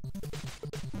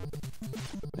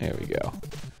 There we go.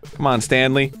 Come on,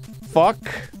 Stanley. Fuck.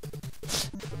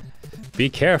 Be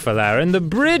careful, Aaron. The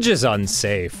bridge is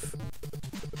unsafe.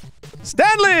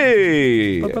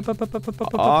 Stanley!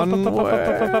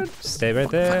 Onward. Stay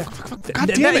right there. God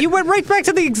damn it! You went right back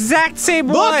to the exact same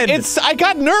one! Look, I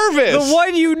got nervous! The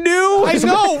one you knew? I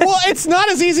know! Well, it's not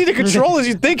as easy to control as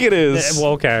you think it is!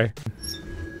 Well, okay.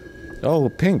 Oh,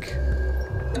 pink.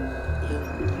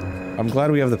 I'm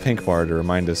glad we have the pink bar to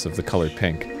remind us of the color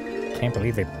pink. Can't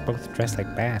believe they both dress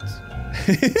like bats.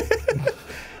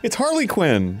 It's Harley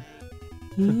Quinn!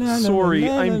 Sorry,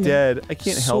 I'm dead. I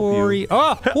can't help you.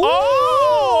 Oh!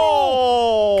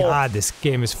 Oh! God, this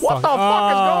game is What the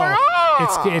fuck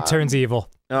is going on? It turns evil.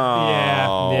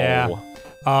 Oh. Yeah.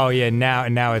 Oh yeah,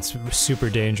 now it's super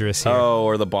dangerous here. Oh,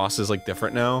 are the bosses like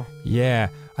different now? Yeah.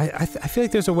 I feel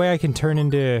like there's a way I can turn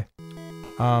into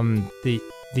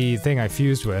the thing I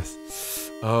fused with.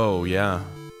 Oh, yeah.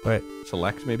 But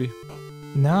select maybe?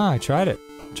 Nah, I tried it.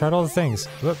 Tried all the things.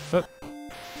 Whoop.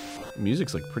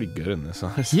 Music's like pretty good in this,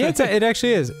 honestly. Yeah, it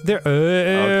actually is.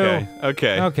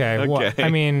 Okay. Well, I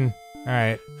mean, all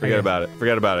right. Forget about it.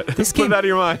 This Put game, it out of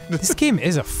your mind. This game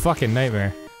is a fucking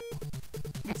nightmare.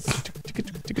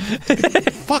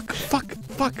 Fuck.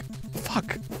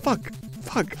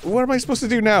 What am I supposed to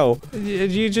do now?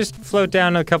 You just float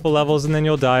down a couple levels and then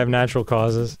you'll die of natural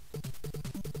causes.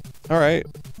 Alright.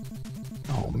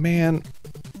 Oh, man.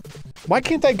 Why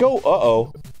can't I go?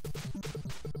 Uh-oh.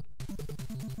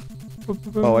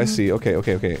 Oh, I see.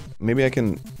 Okay. Maybe I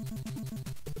can...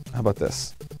 How about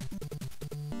this?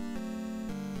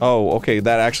 Oh, okay,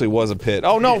 that actually was a pit.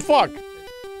 Oh, no, fuck!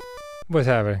 What's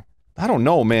happening? I don't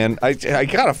know, man. I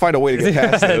gotta find a way to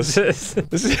get past this.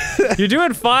 You're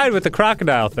doing fine with the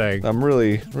crocodile thing. I'm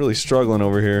really struggling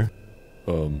over here.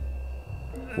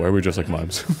 Why are we just like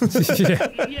mimes?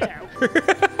 Yeah.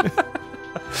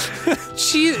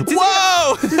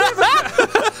 Whoa!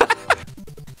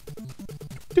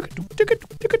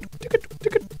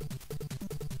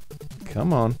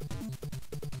 Come on.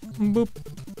 Boop.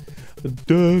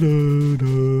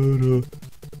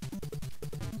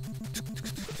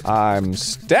 I'm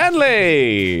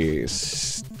Stanley!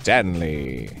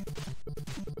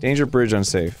 Danger bridge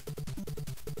unsafe.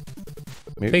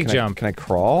 Maybe Big jump. Can I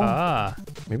crawl? Ah.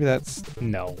 Maybe that's...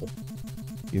 No.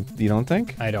 You don't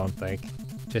think? I don't think.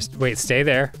 Just wait, stay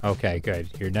there. Okay, good.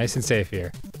 You're nice and safe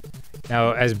here.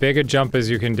 Now, as big a jump as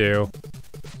you can do.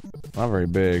 Not very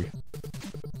big.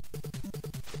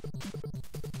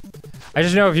 I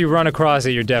just know if you run across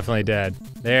it, you're definitely dead.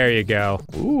 There you go.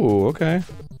 Ooh, okay.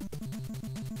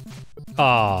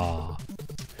 Aw.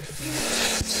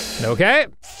 Okay.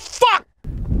 Fuck!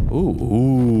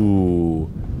 Ooh.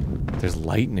 There's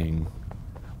lightning.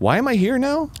 Why am I here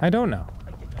now? I don't know.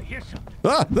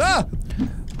 Ah!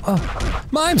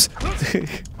 Mimes!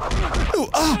 Ooh,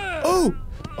 oh!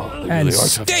 And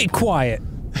stay quiet!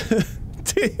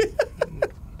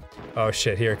 Oh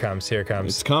shit, here it comes,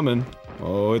 It's coming.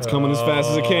 Oh, it's coming as fast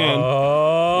as it can.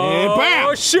 Oh, And bam!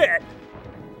 Oh shit! I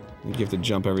think you have to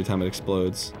jump every time it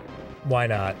explodes. Why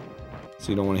not? So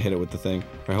you don't want to hit it with the thing.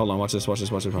 Alright, hold on, watch this.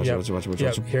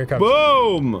 Yep, here it comes.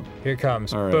 Boom! Here it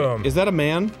comes. Alright. Boom. Is that a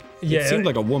man? Yeah. It seemed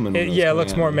like a woman. when Yeah, it was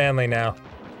looks coming more at me. manly now.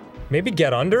 Maybe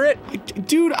get under it?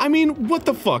 Dude, I mean, what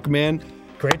the fuck, man?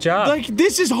 Great job. Like,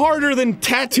 this is harder than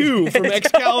Tattoo from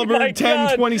Excalibur Oh my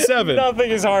 1027. God.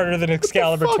 Nothing is harder than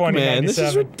Excalibur Fuck, man, 2097. this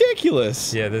is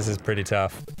ridiculous. Yeah, this is pretty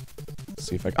tough. Let's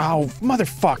see if I can. Oh,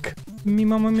 motherfuck! Me.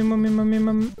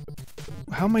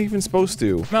 How am I even supposed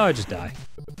to? No, I just die.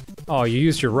 Oh, you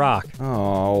used your rock.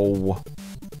 Oh.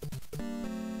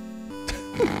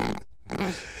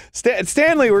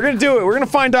 Stanley, we're gonna do it. We're gonna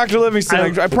find Dr.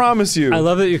 Livingston. I promise you. I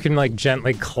love that you can, like,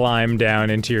 gently climb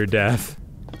down into your death.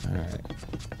 Alright.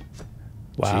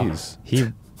 Wow. Jeez.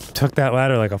 He took that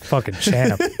ladder like a fucking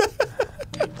champ.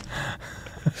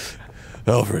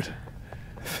 Alfred,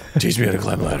 teach me how to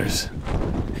climb ladders.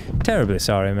 Terribly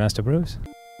sorry, Master Bruce.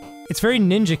 It's very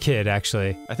Ninja Kid,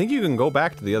 actually. I think you can go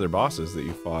back to the other bosses that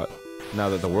you fought, now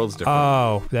that the world's different.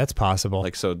 Oh, that's possible.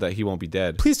 Like, so that he won't be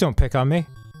dead. Please don't pick on me.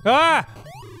 Ah!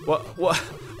 What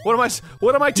am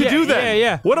I to do then?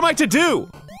 Yeah. What am I to do?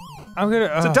 I'm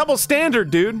gonna, It's a double standard,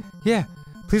 dude. Yeah.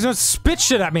 Please don't spit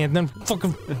shit at me and then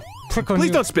fucking prick on you.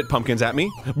 Please don't spit pumpkins at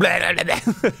me.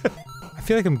 I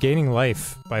feel like I'm gaining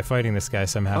life by fighting this guy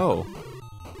somehow. Oh.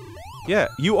 Yeah,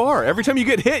 you are. Every time you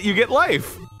get hit, you get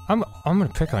life. I'm gonna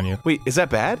pick on you. Wait, is that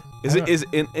bad? Is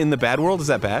in the bad world, is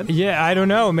that bad? Yeah, I don't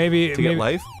know. Maybe to get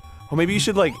life? Well, maybe you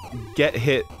should like get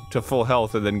hit to full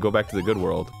health and then go back to the good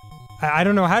world. I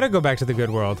don't know how to go back to the good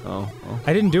world. Oh.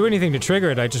 I didn't do anything to trigger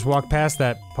it. I just walked past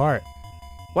that part.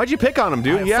 Why'd you pick on him,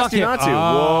 dude? He asked you not to. Oh,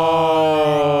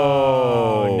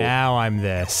 Whoa! now I'm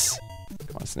this.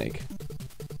 Come on, snake.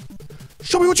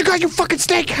 Show me what you got, you fucking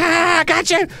snake! Ha!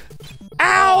 Gotcha!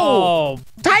 Ow! Oh.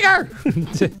 Tiger!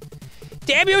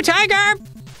 Damn you, tiger!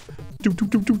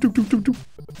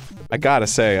 I gotta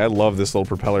say, I love this little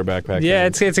propeller backpack. Yeah,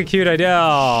 it's a cute idea.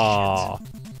 Oh.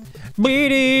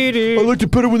 I liked it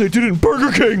better when they did it in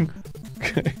Burger King!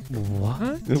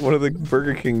 What? One of the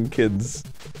Burger King kids.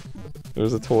 There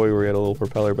was a toy where he had a little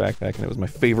propeller backpack and it was my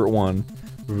favorite one.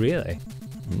 Really?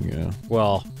 Yeah.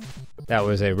 Well, that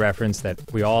was a reference that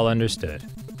we all understood.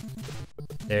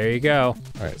 There you go.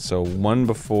 Alright, so one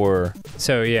before...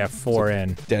 So yeah, 4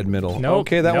 in. Dead middle. Nope,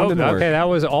 okay, that one didn't work. Okay, that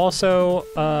was also,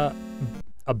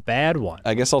 a bad one.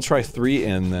 I guess I'll try 3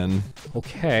 in then.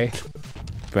 Okay.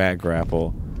 Bat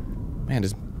grapple. Man,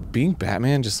 is being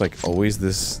Batman just like always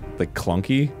this, like,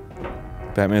 clunky?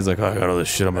 Batman's like, oh, I got all this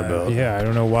shit on my belt. Yeah, I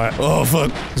don't know why. Oh,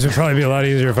 fuck. This would probably be a lot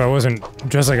easier if I wasn't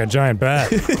dressed like a giant bat.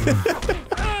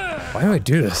 Why do I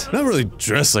do this? I'm not really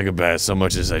dressed like a bat so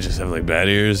much as I just have, like, bat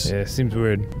ears. Yeah, it seems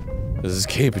weird. There's this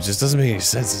cape, it just doesn't make any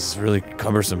sense. It's really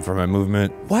cumbersome for my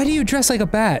movement. Why do you dress like a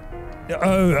bat?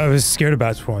 Oh, I was scared of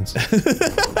bats once.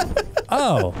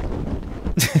 Oh.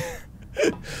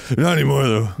 Not anymore,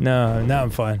 though. No, now I'm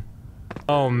fine.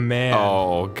 Oh, man.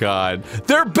 Oh, God.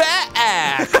 They're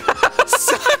back!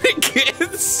 Sonic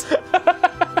kids!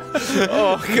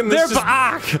 Oh, can this They're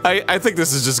back! I think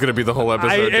this is just gonna be the whole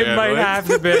episode. It might have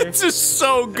to be. It's just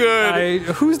so good.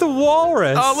 Who's the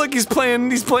walrus? Oh, look, he's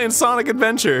playing Sonic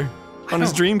Adventure on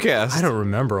his Dreamcast. I don't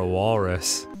remember a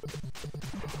walrus.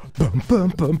 Bum, bum,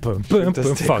 bum, bum, bum, does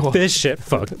bum. take a while. Fuck this shit,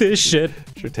 fuck this shit.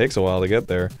 Sure takes a while to get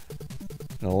there.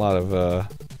 And a lot of,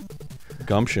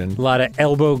 gumption. A lot of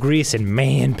elbow grease and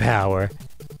manpower.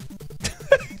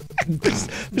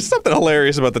 There's something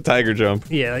hilarious about the tiger jump.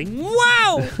 Yeah, like,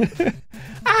 wow!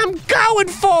 I'm going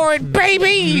for it,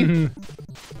 baby!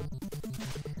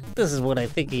 This is what I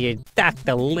think of your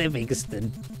Dr.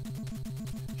 Livingston.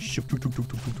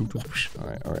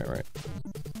 Alright. Alright,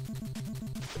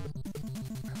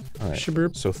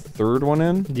 Shaboop. so third one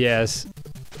in? Yes.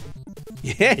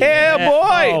 Yeah,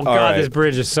 boy! Oh god, this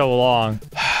bridge is so long.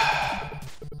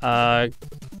 I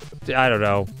don't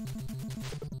know.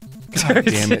 God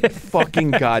damn it.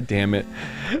 Fucking god damn it.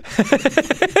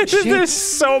 There's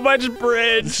so much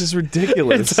bridge. This is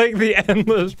ridiculous. It's like the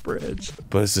endless bridge.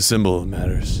 But it's the symbol that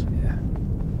matters.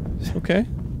 Yeah. Okay.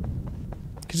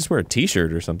 You could just wear a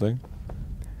t-shirt or something.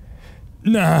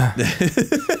 Nah.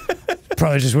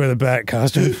 Probably just wear the bat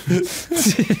costume.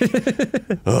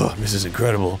 Oh, this is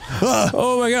incredible.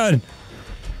 Oh my god.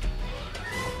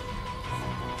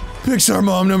 Pixar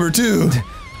mom number 2.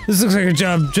 This looks like a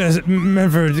job just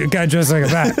meant for a guy dressed like a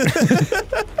bat.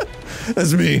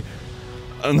 That's me.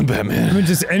 I'm the Batman. I mean,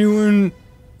 does anyone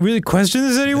really question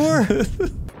this anymore?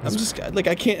 I'm just like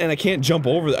I can't jump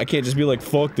over that. I can't just be like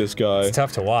fuck this guy. It's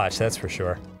tough to watch, that's for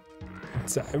sure.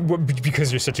 It's,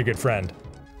 because you're such a good friend.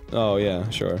 Oh yeah,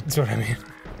 sure. That's what I mean.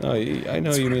 Oh, I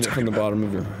know you mean it from the bottom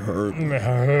of your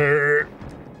heart.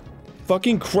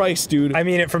 Fucking Christ, dude. I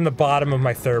mean it from the bottom of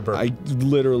my Thurber. I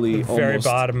literally the very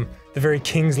bottom, the very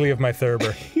Kingsley of my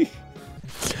Thurber.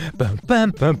 Well,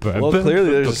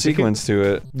 clearly there's a sequence to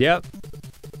it. Yep.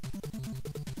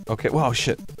 Okay, wow,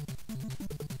 shit.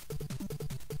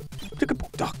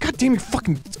 Oh, goddamn, you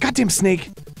fucking goddamn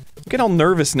snake. Get all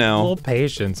nervous A now. little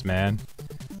patience, man.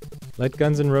 Let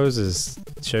Guns N' Roses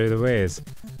show you the ways.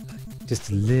 Just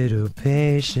a little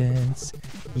patience.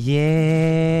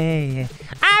 Yeah.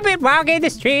 I've been walking the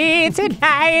streets at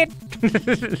night.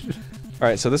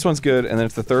 Alright, so this one's good, and then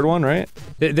it's the third one, right?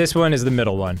 This one is the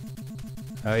middle one.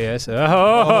 Oh, yes.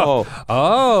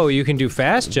 Oh, you can do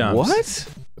fast jumps. What?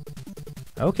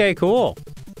 Okay, cool.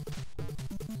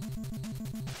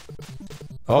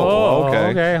 Oh,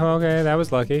 okay. Okay, that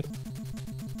was lucky.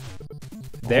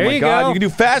 There Oh my you God, go. you can do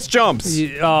fast jumps.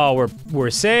 Oh, we're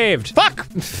saved. Fuck!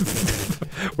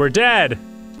 We're dead.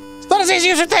 It's not as easy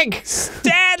as you think.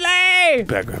 Stanley!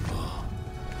 Back grapple.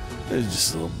 It's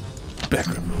just a little back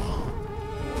grapple.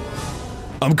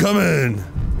 I'm coming!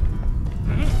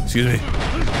 Excuse me.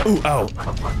 Ooh, ow.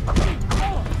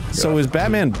 So is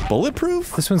Batman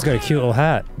bulletproof? This one's got a cute little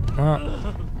hat.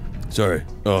 Sorry.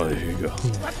 Oh, there you go.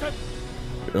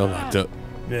 You're all locked up.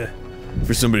 Yeah.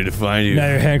 For somebody to find you. Now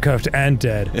you're handcuffed and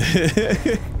dead.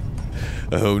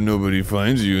 I hope nobody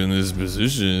finds you in this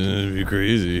position. It'd be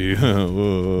crazy.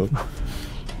 Whoa.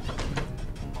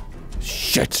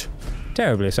 Shit!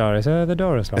 Terribly sorry, sir. The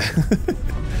door is locked.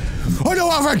 Oh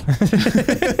no, Alfred!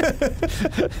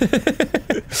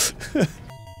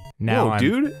 Now Whoa,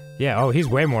 dude. Yeah, oh, he's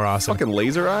way more awesome. Fucking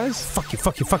laser eyes? Fuck you,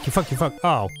 fuck you, fuck you, fuck you, fuck.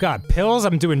 Oh, God, pills?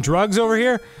 I'm doing drugs over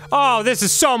here? Oh, this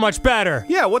is so much better!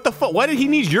 Yeah, what the fuck? Why did he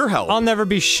need your help? I'll never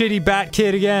be shitty Bat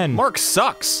Kid again. Mark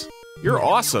sucks. You're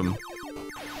awesome.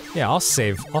 Yeah, I'll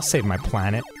save my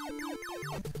planet.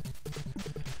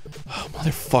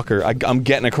 Motherfucker, I'm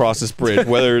getting across this bridge,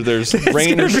 whether there's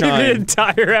rain or It's gonna be the shine.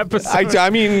 entire episode. I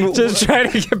mean... Just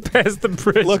trying to get past the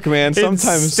bridge. Look, man,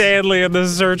 sometimes... It's Stanley in the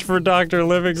search for Dr.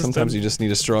 Livingston. Sometimes you just need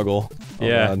to struggle. Oh,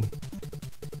 Yeah. God.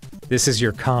 This is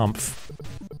your comp.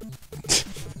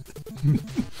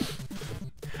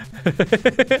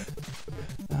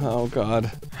 Oh,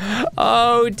 God.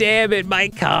 Oh, damn it, my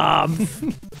comp.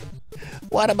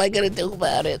 What am I gonna do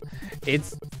about it?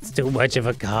 It's too much of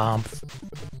a comp.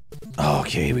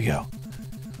 Okay, here we go.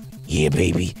 Yeah,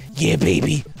 baby. Yeah,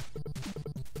 baby.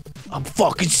 I'm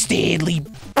fucking Stanley.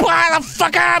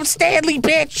 Motherfucker, I'm Stanley,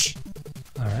 bitch!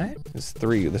 Alright. There's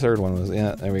three. The third one was...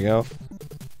 Yeah, there we go.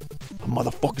 I'm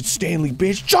motherfucking Stanley,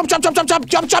 bitch. Jump, jump, jump, jump, jump,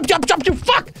 jump, jump, jump, jump, you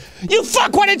fuck! You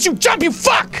fuck! Why didn't you jump, you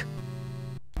fuck?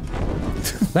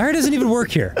 Larry doesn't even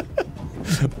work here.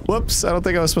 Whoops, I don't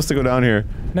think I was supposed to go down here.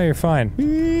 No, you're fine.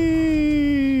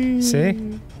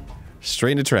 See?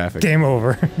 Straight into traffic. Game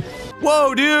over.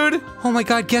 Whoa, dude! Oh my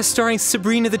god, guest starring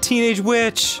Sabrina the Teenage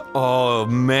Witch! Oh,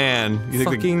 man. You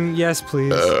think, Fucking yes,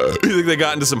 please. you think they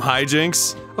got into some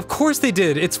hijinks? Of course they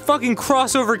did. It's fucking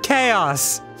crossover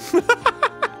chaos.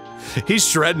 He's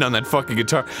shredding on that fucking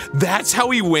guitar. That's how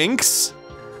he winks?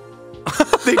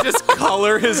 They just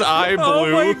color his eye blue.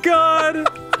 Oh my god!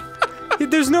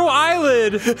 There's no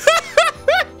eyelid.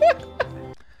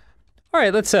 All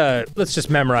right, let's just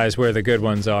memorize where the good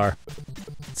ones are,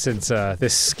 since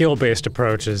this skill-based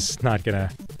approach is not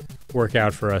gonna work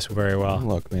out for us very well.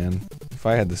 Look, man, if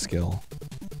I had the skill,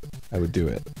 I would do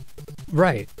it.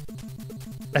 Right.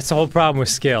 That's the whole problem with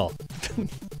skill.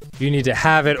 You need to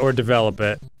have it or develop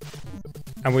it,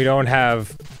 and we don't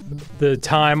have the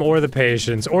time or the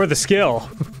patience or the skill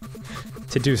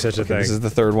to do such a thing. This is the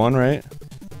third one, right?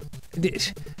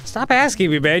 Stop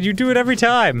asking me, man. You do it every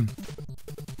time.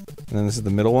 And then this is the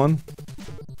middle one?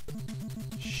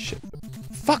 Shit.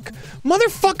 Fuck!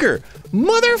 Motherfucker!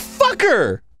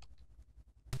 Motherfucker!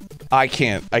 I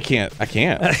can't. I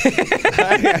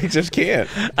just can't.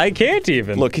 I can't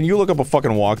even. Look, can you look up a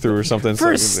fucking walkthrough or something?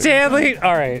 For so Stanley?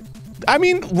 Alright. I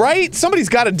mean, right? Somebody's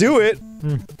gotta do it!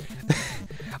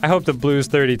 I hope the Blues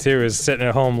 32 is sitting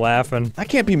at home laughing. I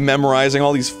can't be memorizing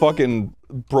all these fucking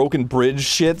broken bridge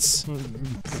shits.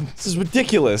 This is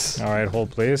ridiculous. Alright,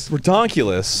 hold please.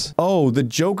 Redonkulous. Oh, the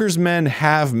Joker's men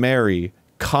have Mary,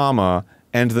 comma,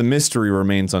 and the mystery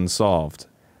remains unsolved.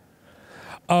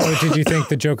 Oh, did you think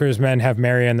the Joker's men have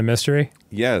Mary and the mystery?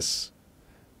 Yes.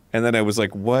 And then I was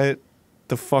like, what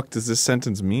the fuck does this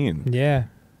sentence mean? Yeah.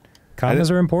 Commas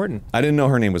are important. I didn't know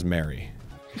her name was Mary.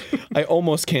 I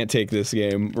almost can't take this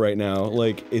game right now.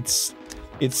 Like, it's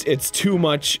too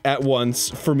much at once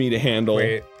for me to handle.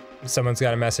 Wait, someone's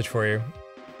got a message for you.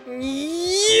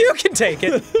 You can take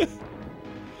it.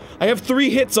 I have 3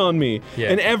 hits on me,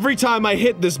 and every time I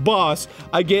hit this boss,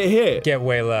 I get hit. Get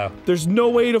way low. There's no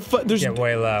way to Get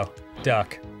way low.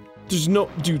 Duck. There's no-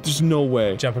 dude, there's no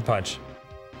way. Jump and punch.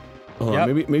 Hold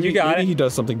on, maybe he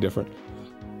does something different.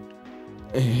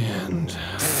 And...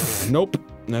 nope.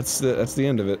 That's the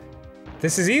end of it.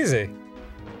 This is easy.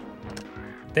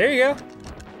 There you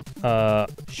go.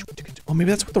 Oh, maybe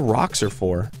that's what the rocks are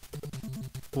for.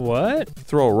 What?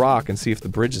 Throw a rock and see if the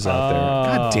bridge is out there.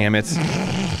 God damn it.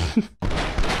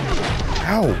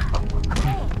 Ow.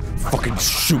 Fucking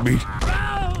shoot me.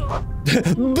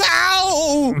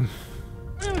 Ow!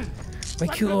 My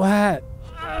cute little hat.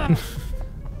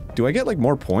 Do I get, like,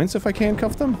 more points if I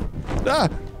handcuff them? Ah!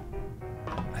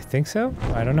 I think so?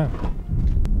 I don't know.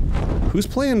 Who's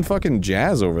playing fucking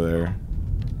jazz over there?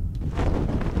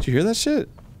 Did you hear that shit?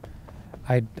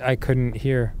 I couldn't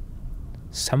hear.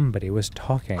 Somebody was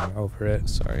talking over it.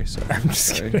 Sorry. I'm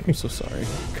just kidding. I'm so sorry.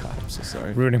 God, I'm so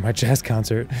sorry. Ruining my jazz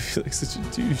concert. I feel like such a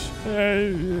douche.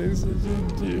 I feel like such a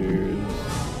douche.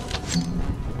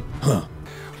 Huh.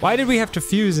 Why did we have to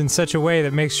fuse in such a way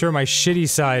that makes sure my shitty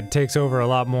side takes over a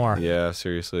lot more? Yeah,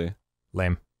 seriously.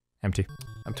 Lame. Empty.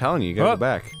 I'm telling you, you gotta go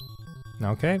back.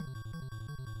 Okay.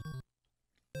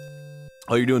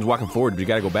 All you're doing is walking forward, but you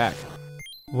gotta go back.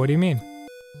 What do you mean?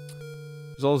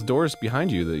 There's all those doors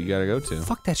behind you that you gotta go to.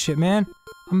 Fuck that shit, man.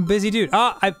 I'm a busy dude.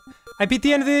 Ah, I beat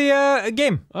the end of the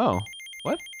game. Oh.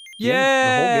 What?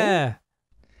 Yeah!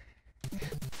 The whole game?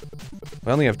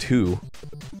 I only have 2.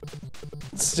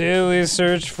 Stanley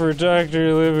search for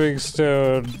Dr.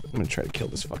 Livingston. I'm gonna try to kill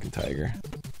this fucking tiger.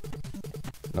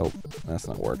 Nope, that's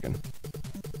not working.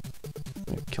 I'm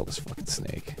gonna kill this fucking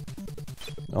snake.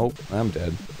 Nope, I'm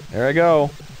dead. There I go.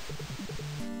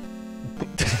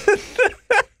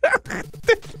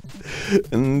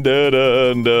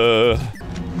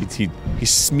 He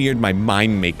smeared my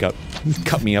mime makeup.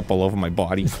 Cut me up all over my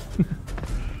body.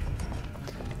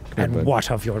 And what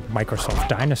of your Microsoft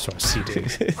Dinosaur CD?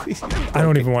 I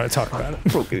don't even want to talk about it.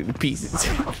 Broke it into pieces.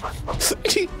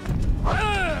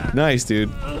 Nice, dude.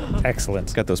 Excellent.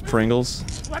 It's got those Pringles.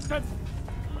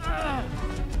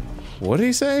 What did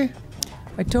he say?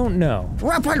 I don't know.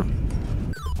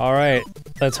 Alright,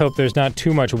 let's hope there's not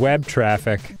too much web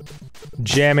traffic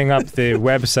jamming up the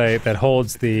website that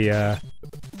holds the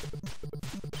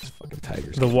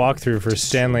walkthrough for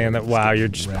Stanley and that. Wow, you're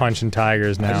just punching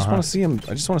tigers now. I just want to see him.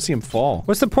 I just want to see him fall.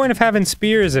 What's the point of having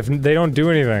spears if they don't do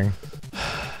anything?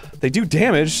 They do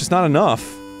damage, just not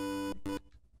enough.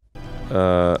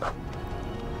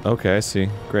 Okay, I see.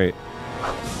 Great.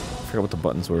 I forgot what the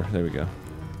buttons were. There we go.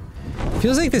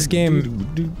 Feels like this game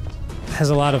has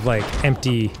a lot of like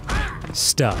empty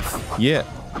stuff. Yeah.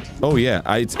 Oh yeah.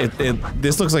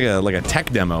 This looks like a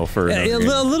tech demo for a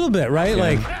little bit, right?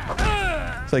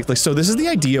 Yeah. Like so this is the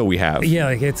idea we have. Yeah,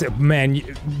 like it's man,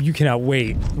 you cannot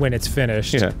wait when it's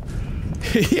finished. Yeah.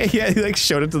 yeah, he like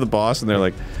showed it to the boss and they're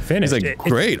like, finished. He's like,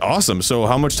 great, awesome. So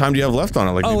how much time do you have left on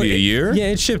it? Like maybe a year? Yeah,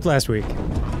 it shipped last week.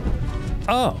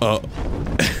 Oh.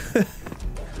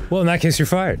 Well, in that case, you're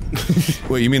fired.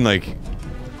 Wait, you mean like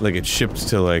it shipped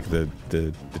to like the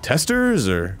testers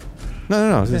or?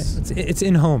 No. It's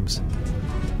in homes.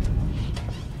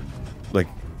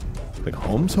 Like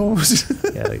homes?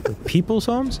 Yeah, like people's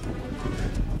homes?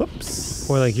 Whoops.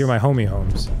 Or like you're my homie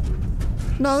homes.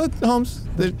 No, that's homes.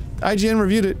 The IGN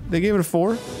reviewed it. They gave it a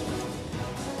 4.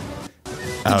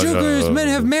 The Joker's men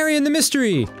have Marion the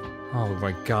mystery! Oh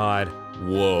my god.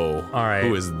 Whoa. Alright.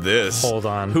 Who is this? Hold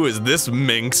on. Who is this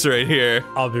minx right here?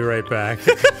 I'll be right back.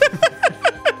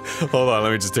 Hold on,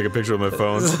 let me just take a picture with my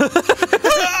phone.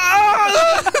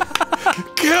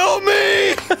 Kill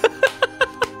me!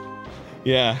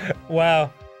 Yeah.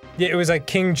 Wow. Yeah, it was like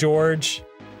King George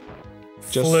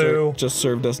flew. Just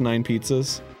served us 9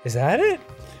 pizzas. Is that it?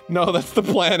 No, that's the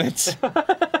planet.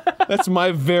 That's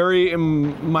my very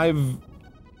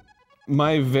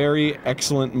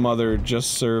excellent mother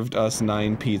just served us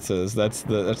 9 pizzas. That's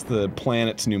the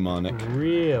planet's mnemonic.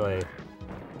 Really?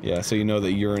 Yeah, so you know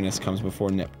that Uranus comes before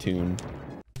Neptune.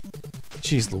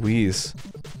 Jeez Louise.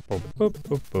 Boop, boop,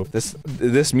 boop, boop.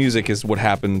 This music is what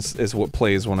happens, is what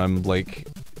plays when I'm like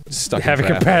stuck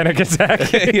having a panic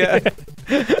attack. Yeah.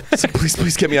 It's like,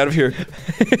 please get me out of here.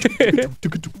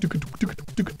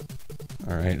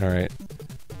 Alright.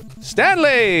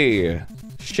 Stanley!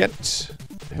 Shit.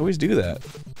 I always do that.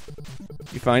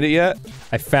 You find it yet?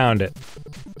 I found it.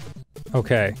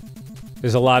 Okay.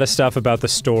 There's a lot of stuff about the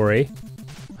story.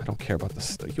 I don't care about the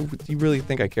story. You really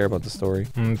think I care about the story?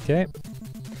 Okay.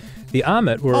 The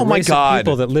Amit were a race of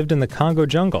people that lived in the Congo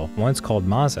jungle, once called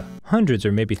Maza, hundreds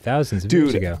or maybe thousands of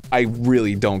years ago. I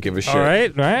really don't give a shit.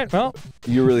 Alright, well.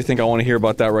 You really think I want to hear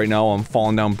about that right now while I'm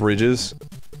falling down bridges?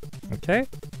 Okay.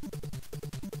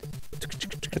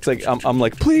 It's like, I'm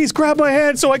like, please grab my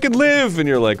hand so I can live! And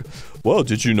you're like, well,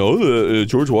 did you know that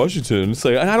George Washington? It's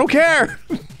like, I don't care!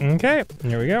 Okay,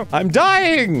 here we go. I'm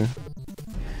dying!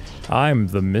 I'm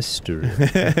the mystery.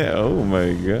 Oh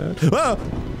my god. Ah!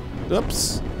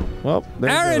 Oops. Well, there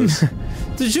Aaron!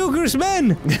 The Joker's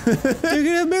men! They're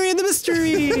gonna marry the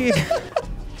mystery!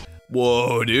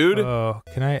 Whoa, dude. Oh,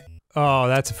 can I? Oh,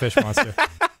 that's a fish monster.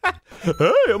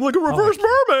 Hey, I'm like a reverse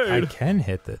mermaid! I can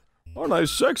hit that. Aren't I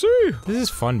sexy? This is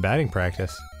fun batting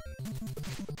practice.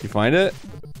 You find it?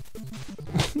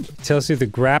 Tells you the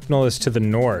grapnel is to the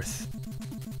north.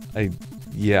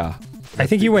 Yeah. I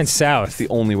think you went south. It's the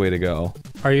only way to go.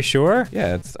 Are you sure?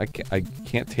 Yeah, I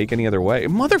can't take any other way.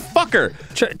 Motherfucker!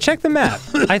 Check the map.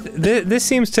 This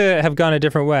seems to have gone a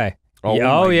different way.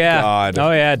 Oh, yeah, my God.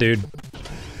 Oh yeah, dude.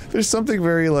 There's something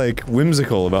very, like,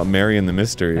 whimsical about Mary and the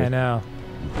Mystery. I know.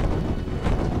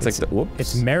 It's like the, whoops.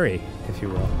 It's Mary, if you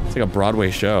will. It's like a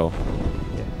Broadway show.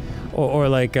 Yeah. Or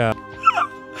like, I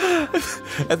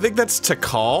think that's to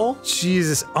call.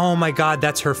 Jesus, oh my god,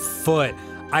 that's her foot.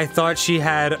 I thought she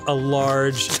had a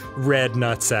large red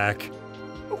nutsack.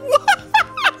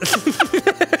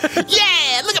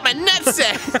 Yeah, look at my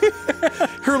nutsack.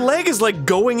 Her leg is like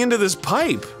going into this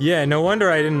pipe. Yeah, no wonder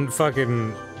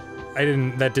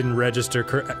that didn't register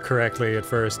correctly at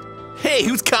first. Hey,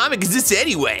 whose comic is this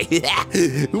anyway?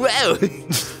 Whoa.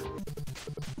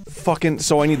 Fucking,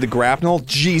 so I need the grapnel?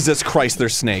 Jesus Christ,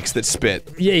 there's snakes that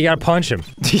spit. Yeah, you gotta punch them.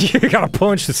 You gotta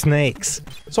punch the snakes.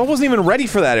 So I wasn't even ready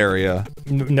for that area.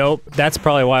 Nope, that's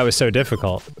probably why it was so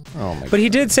difficult. Oh my god. But he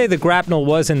did say the grapnel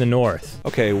was in the north.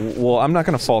 Okay, well, I'm not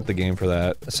gonna fault the game for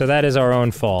that. So that is our own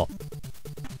fault.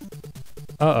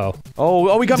 Uh-oh.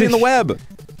 Oh, he got me in the web!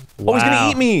 Wow. Oh, he's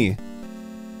gonna eat me!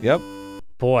 Yep.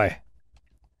 Boy.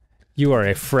 You are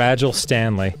a fragile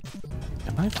Stanley.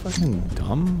 Am I fucking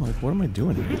dumb? Like, what am I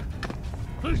doing here?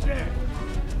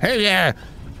 Hey,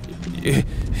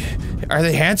 are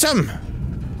they handsome?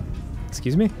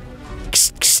 Excuse me?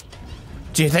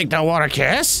 Do you think they'll want to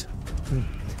kiss?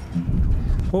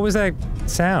 What was that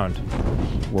sound?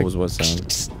 What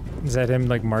sound? Is that him,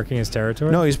 like, marking his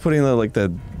territory? No, he's putting the, like,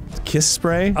 the kiss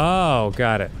spray. Oh,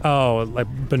 got it. Oh, like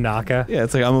Banaka? Yeah,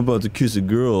 it's like, I'm about to kiss a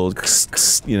girl,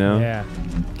 you know? Yeah,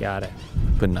 got it.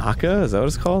 Banaka? Is that what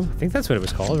it's called? I think that's what it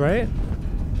was called, right?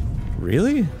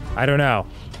 Really? I don't know.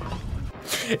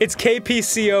 It's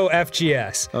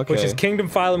KPCOFGS, Okay. which is Kingdom,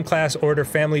 Phylum, Class, Order,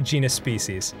 Family, Genus,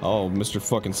 Species. Oh, Mr.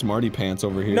 fucking Smarty Pants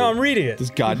over here. No, I'm reading it. This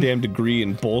goddamn degree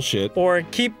and bullshit. Or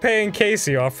keep paying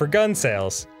Casey off for gun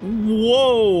sales.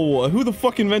 Whoa! Who the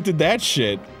fuck invented that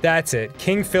shit? That's it.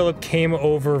 King Philip came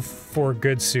over for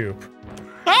good soup.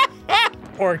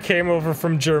 Or came over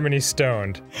from Germany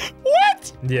stoned.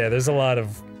 What? Yeah, there's a lot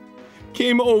of...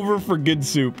 Came over for good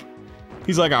soup.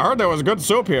 He's like, I heard there was good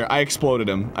soup here. I exploded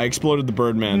him. I exploded the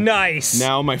Birdman. Nice!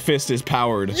 Now my fist is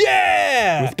powered.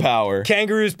 Yeah! With power.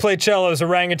 Kangaroos play cellos,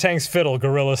 orangutans fiddle,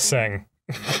 gorillas sing.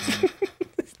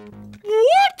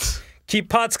 What? Keep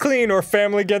pots clean or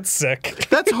family gets sick.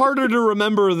 That's harder to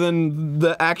remember than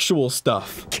the actual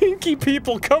stuff. Kinky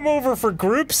people come over for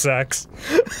group sex.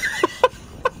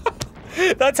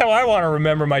 That's how I want to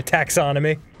remember my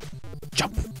taxonomy.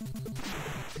 Jump.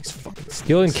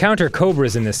 You'll encounter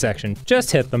cobras in this section.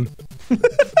 Just hit them.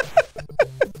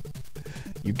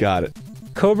 You got it.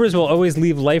 Cobras will always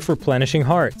leave life-replenishing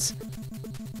hearts.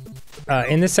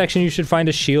 In this section, you should find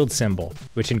a shield symbol,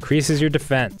 which increases your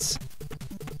defense.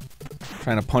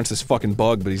 Trying to punch this fucking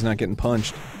bug, but he's not getting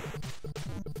punched.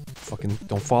 Fucking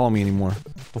don't follow me anymore.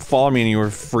 Don't follow me anymore,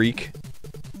 freak.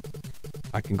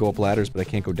 I can go up ladders, but I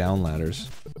can't go down ladders.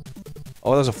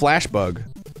 Oh, there's a flash bug.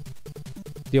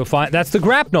 You'll find- that's the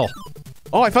grapnel!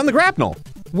 Oh, I found the grapnel!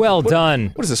 Well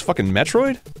done. What is this, fucking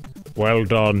Metroid? Well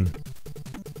done.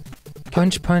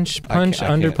 Punch, punch, punch,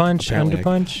 under punch, under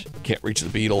punch. Can't reach the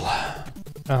beetle.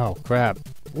 Oh, crap.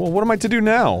 Well, what am I to do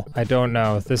now? I don't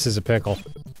know. This is a pickle.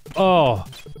 Oh.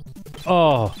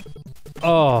 Oh.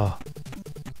 Oh.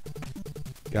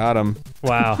 Got him.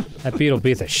 Wow. That beetle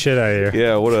beat the shit out of you.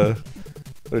 Yeah, what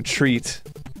a treat.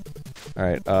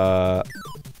 Alright,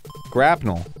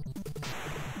 grapnel.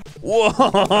 Whoa!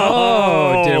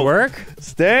 Oh, did it work?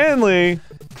 Stanley!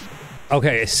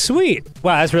 Okay, sweet.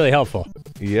 Wow, that's really helpful.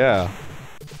 Yeah.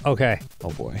 Okay. Oh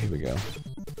boy, here we go.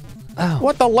 Oh.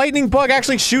 What, the lightning bug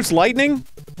actually shoots lightning?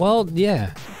 Well,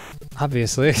 yeah.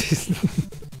 Obviously.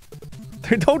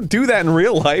 They don't do that in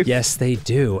real life. Yes, they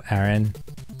do, Aaron.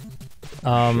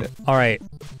 Alright.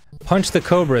 Punch the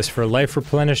cobras for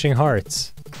life-replenishing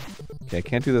hearts. Okay, I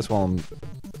can't do this while I'm...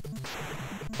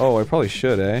 Oh, I probably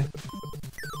should, eh?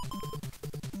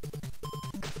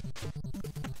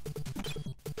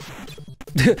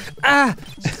 Ah!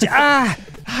 Ah!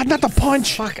 Ah, not the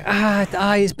punch! Fuck,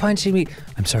 he's punching me.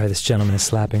 I'm sorry, this gentleman is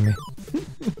slapping me.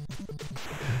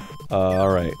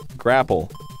 Alright.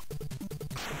 Grapple.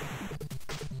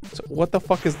 So what the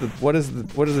fuck is the- what is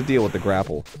the deal with the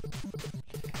grapple?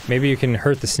 Maybe you can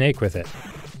hurt the snake with it.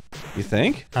 You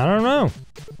think? I don't know.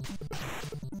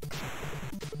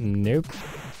 Nope.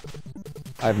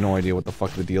 I have no idea what the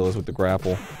fuck the deal is with the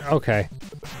grapple. Okay.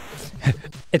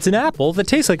 It's an apple that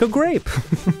tastes like a grape.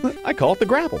 I call it the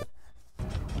grapple.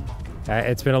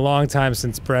 It's been a long time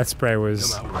since breath spray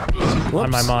was on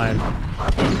my mind.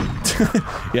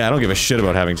 Yeah, I don't give a shit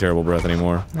about having terrible breath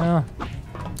anymore. No.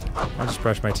 I'll just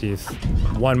brush my teeth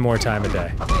one more time a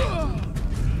day.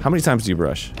 How many times do you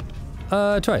brush?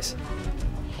 Twice.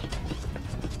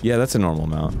 Yeah, that's a normal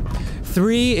amount.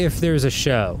 3 if there's a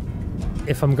show.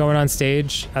 if I'm going on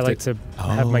stage, I like to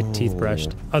have my teeth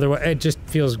brushed. Otherwise, it just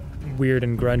feels weird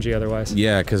and grungy otherwise.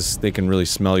 Yeah, because they can really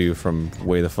smell you from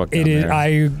way the fuck down It is. there. I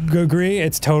agree.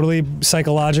 It's totally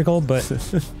psychological, but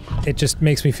it just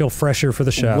makes me feel fresher for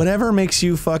the show. Whatever makes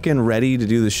you fucking ready to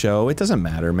do the show, it doesn't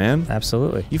matter, man.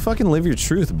 Absolutely. You fucking live your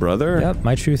truth, brother. Yep,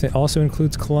 my truth also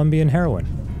includes Colombian heroin.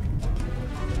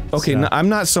 Okay, So- I'm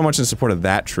not so much in support of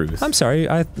that truth. I'm sorry,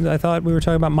 I thought we were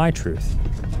talking about my truth.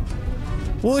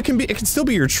 Well, it can still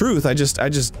be your truth. I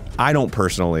don't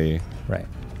personally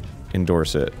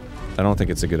endorse it. I don't think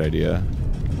it's a good idea.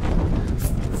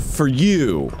 For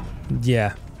you.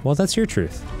 Yeah, well that's your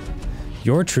truth.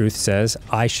 Your truth says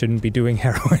I shouldn't be doing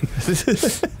heroin.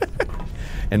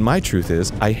 And my truth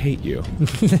is, I hate you.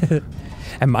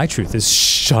 And my truth is,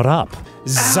 shut up.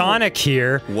 Sonic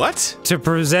here. What? To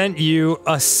present you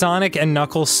a Sonic and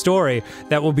Knuckles story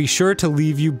that will be sure to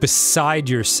leave you beside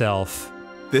yourself.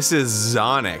 This is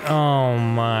Zonic. Oh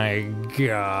my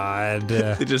god.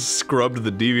 They just scrubbed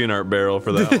the DeviantArt barrel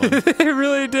for that one. It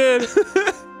really did.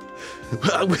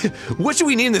 What should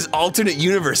we name this alternate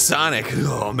universe Sonic?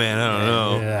 Oh man, I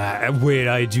don't know. Wait,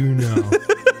 I do know.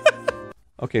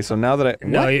 Okay, so now that I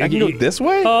No, I can go this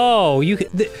way? Oh, you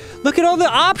look at all the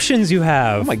options you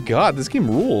have. Oh my god, this game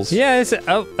rules. Yeah,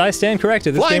 I stand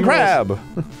corrected. This Flying game crab.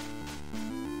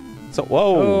 So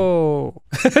whoa. Oh.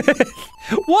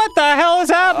 What the hell is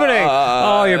happening?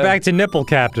 Oh, you're back to nipple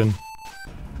captain.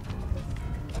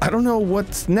 I don't know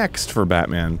what's next for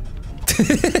Batman.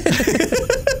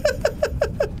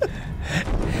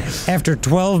 After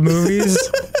 12 movies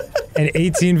and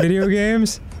 18 video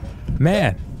games,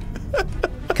 man,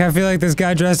 I kind of feel like this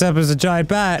guy dressed up as a giant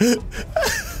bat. I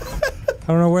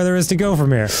don't know where there is to go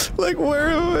from here. Like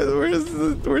where's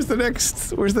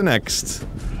the next?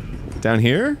 Down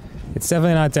here? It's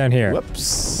definitely not down here.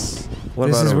 Whoops. What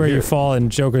This about is over where here? you fall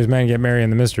and Joker's men get married in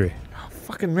the mystery.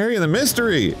 Fucking Mary the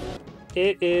Mystery.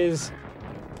 It is.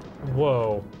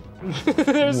 Whoa.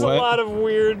 There's What? a lot of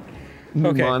weird.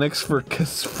 Okay. Mnemonics for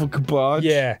kabodge.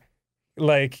 Yeah.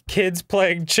 Like kids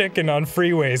playing chicken on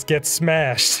freeways get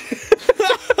smashed.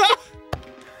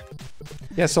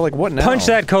 Yeah, so like what now? Punch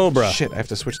that cobra. Shit, I have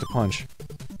to switch to punch.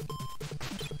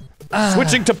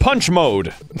 Switching to punch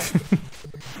mode.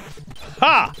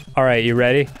 Ha! Alright, you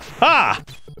ready? Ha!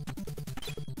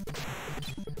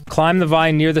 Climb the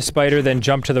vine near the spider, then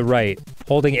jump to the right,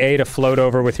 holding A to float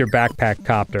over with your backpack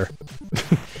copter.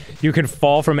 You can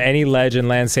fall from any ledge and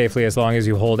land safely as long as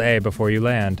you hold A before you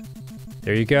land.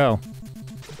 There you go.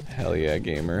 Hell yeah,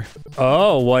 gamer.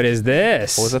 Oh, what is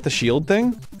this? Oh, is that the shield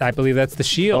thing? I believe that's the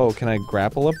shield. Oh, can I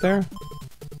grapple up there?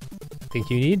 I think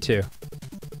you need to.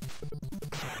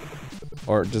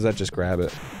 Or does that just grab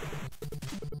it?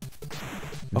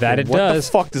 That Okay, it what does.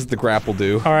 the fuck does the grapple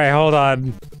do? Alright, hold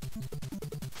on.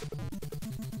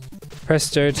 Press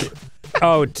start.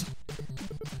 Oh,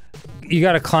 you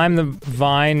gotta climb the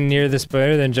vine near the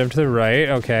spider, then jump to the right.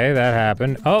 Okay, that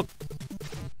happened. Oh!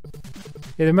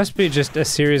 Yeah, there must be just a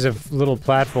series of little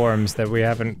platforms that we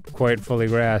haven't quite fully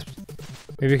grasped.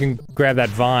 Maybe we can grab that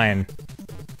vine.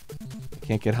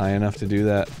 Can't get high enough to do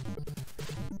that.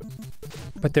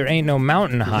 But there ain't no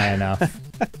mountain high enough.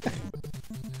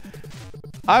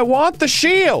 I want the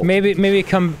shield! Maybe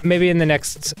in the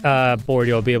next board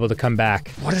you'll be able to come back.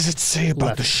 What does it say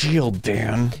about the shield,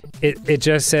 Dan? It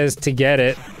just says to get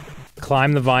it,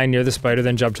 climb the vine near the spider,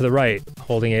 then jump to the right,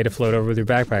 holding A to float over with your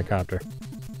backpack copter.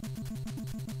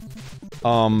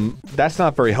 That's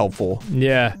not very helpful.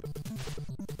 Yeah.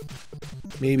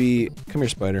 Maybe... Come here,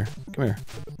 spider. Come here.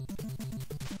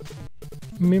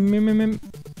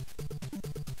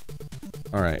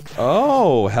 Alright.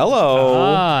 Oh, hello!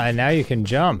 Ah, and now you can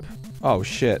jump. Oh,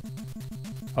 shit.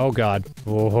 Oh god.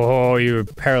 Whoa, you were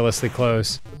perilously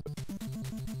close.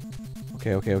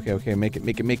 Okay. Make it.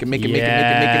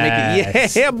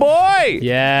 Yes. Yeah, boy!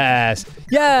 Yes.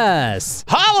 Yes!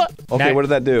 Holla! Okay, Now- what did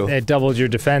that do? It doubled your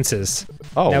defenses.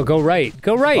 Oh. Now go right.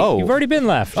 Go right. Oh. You've already been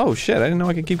left. Oh, shit, I didn't know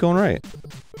I could keep going right.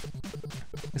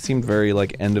 It seemed very,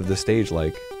 like, end of the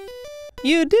stage-like.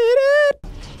 You did it!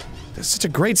 It's such a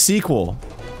great sequel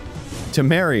to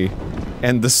Mary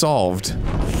and the Solved.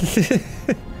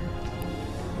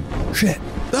 Shit.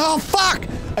 Oh, fuck!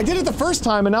 I did it the first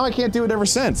time and now I can't do it ever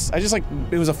since. I just like,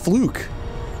 it was a fluke.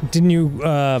 Didn't you,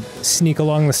 sneak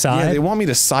along the side? Yeah, they want me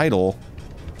to sidle,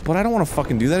 but I don't want to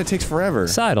fucking do that, it takes forever.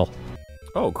 Sidle.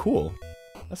 Oh, cool.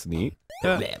 That's neat.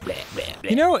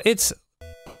 You know, it's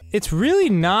really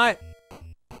not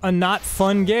a not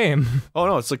fun game. Oh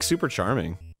no, it's like super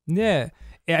charming. Yeah.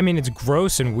 I mean, it's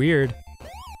gross and weird.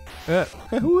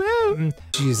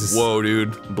 Jesus. Whoa,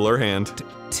 dude. Blur hand.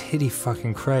 Titty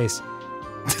fucking Christ.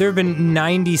 There have been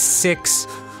 96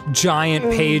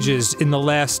 giant pages in the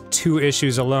last 2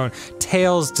 issues alone.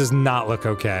 Tails does not look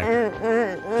okay.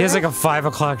 He has like a 5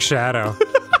 o'clock shadow.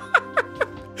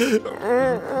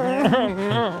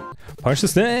 Punch the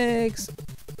snakes.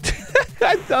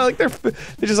 I like they're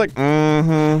just like,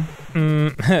 I'm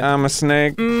a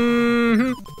snake.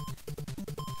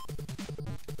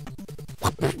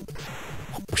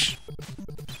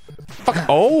 Fuck.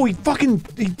 Oh, he fucking,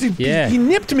 he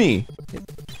nipped me.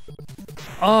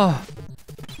 Oh,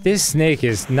 this snake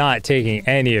is not taking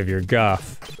any of your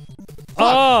guff.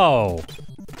 Oh!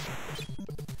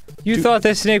 You thought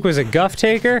this snake was a guff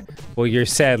taker? Well, you're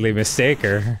sadly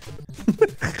mistaken.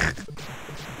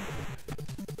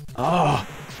 Oh,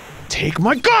 take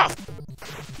my guff!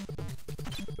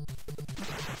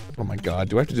 Oh my god,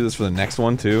 do I have to do this for the next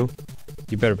one too?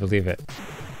 You better believe it.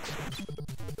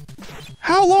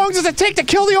 How long does it take to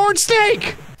kill the orange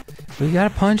snake? Well, you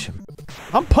gotta punch him.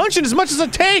 I'm punching as much as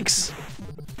it takes!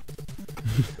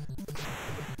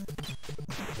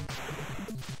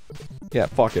 Yeah,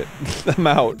 fuck it. I'm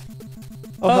out.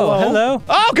 Oh, hello.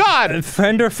 Oh god!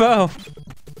 Friend or foe?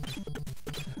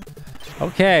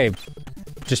 Okay.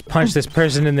 Just punch this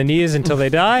person in the knees until they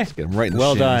die? Get him right in the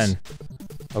well shins.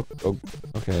 done. Oh,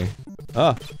 okay.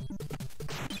 Ah.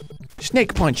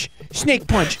 Snake punch! Snake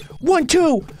punch! 1,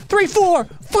 2, 3, 4,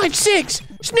 5, 6!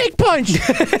 Snake punch!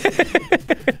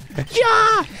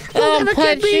 Yeah! I'm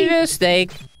punching a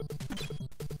snake.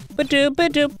 Ba-doop,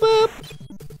 ba-doop, boop.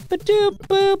 Ba-doop,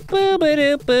 boop, boop,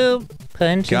 ba-doop, boop.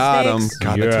 Punch Got him. snakes.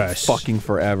 God, that took fucking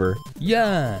forever.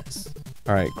 Yes.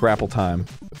 Alright, grapple time.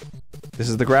 This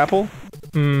is the grapple?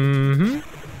 Mm-hmm.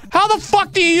 How the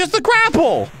fuck do you use the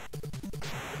grapple?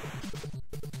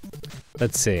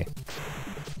 Let's see.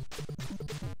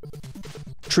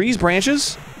 Trees,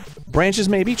 branches? Branches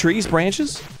maybe? Trees,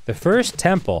 branches? The first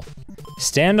temple.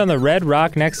 Stand on the red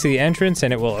rock next to the entrance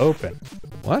and it will open.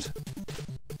 What?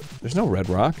 There's no red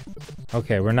rock.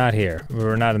 Okay, we're not here.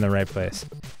 We're not in the right place.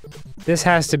 This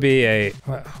has to be a...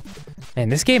 Man,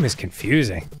 this game is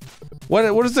confusing. What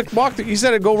is the walkthrough? You said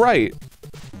it'd go right.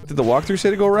 Did the walkthrough say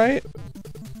to go right?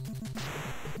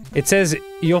 It says,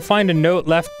 you'll find a note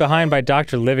left behind by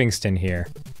Dr. Livingston here.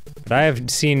 But I have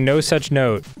seen no such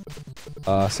note.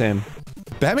 Sam.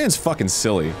 Batman's fucking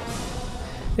silly.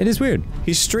 It is weird.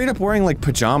 He's straight up wearing, like,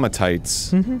 pajama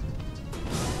tights. Mm-hmm.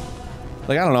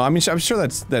 Like, I don't know, I mean, I'm sure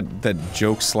that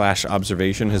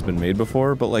joke/observation has been made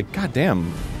before, but like,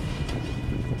 goddamn.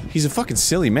 He's a fucking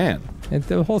silly man.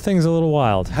 The whole thing's a little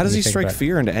wild. How does he strike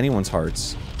fear into anyone's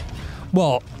hearts?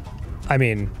 Well, I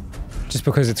mean, just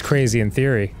because it's crazy in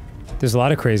theory. There's a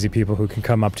lot of crazy people who can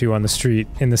come up to you on the street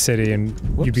in the city and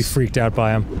you'd be freaked out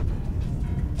by them.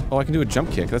 Oh, I can do a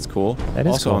jump kick, that's cool. That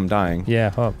is also, cool. I'm dying.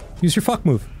 Yeah, oh. Use your fuck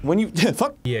move. When you-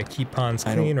 fuck! Yeah, keep ponds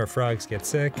clean or frogs get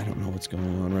sick. I don't know what's going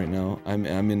on right now. I'm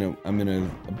in a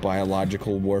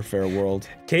biological warfare world.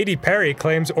 Katy Perry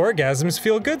claims orgasms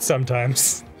feel good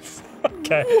sometimes.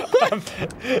 Okay.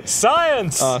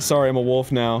 Science! Sorry, I'm a wolf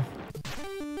now.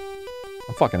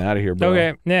 I'm fucking out of here, bro.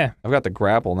 Okay, yeah. I've got the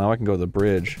grapple, now I can go to the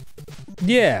bridge.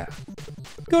 Yeah.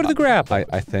 Go to the grapple.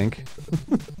 I think.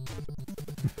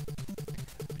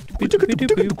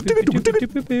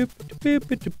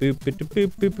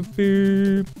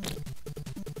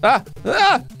 Ah!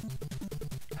 Ah!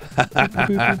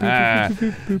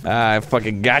 I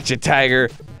fucking gotcha, tiger.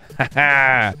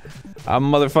 I'm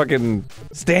motherfucking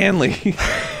Stanley.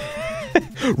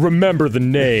 Remember the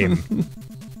name.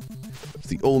 It's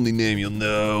the only name you'll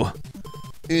know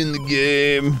in the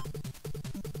game.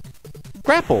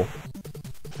 Grapple.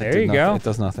 There you go. It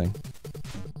does nothing.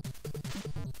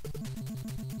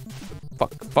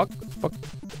 Fuck.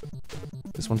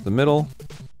 This one's the middle.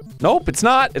 Nope, it's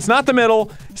not. It's not the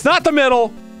middle. It's not the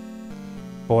middle.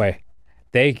 Boy,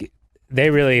 they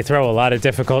really throw a lot of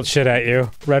difficult shit at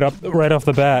you right off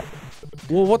the bat.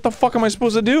 Well, what the fuck am I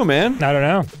supposed to do, man? I don't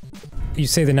know. You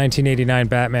say the 1989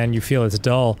 Batman, you feel it's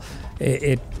dull.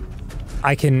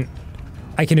 I can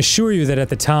assure you that at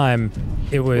the time,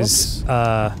 it was,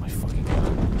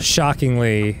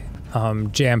 shockingly,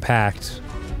 jam-packed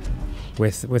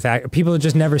with people had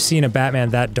just never seen a Batman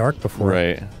that dark before.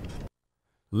 Right.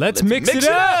 Let's mix it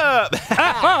up!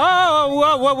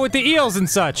 What with the eels and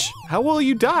such? How will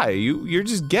you die? You're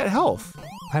just get health.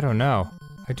 I don't know.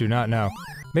 I do not know.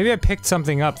 Maybe I picked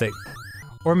something up that...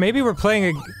 Or maybe we're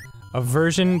playing a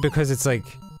version because it's like...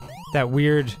 that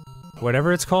weird...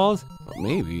 whatever it's called?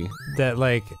 Maybe. That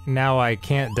like, now I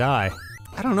can't die.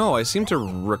 I don't know, I seem to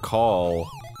recall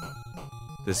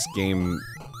this game...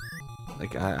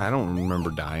 Like, I don't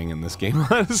remember dying in this game,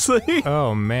 honestly.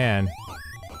 Oh, man.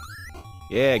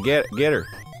 Yeah, get her.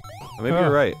 Maybe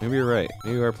you're right. Maybe you're right.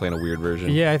 Maybe you are playing a weird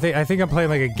version. Yeah, I think I'm playing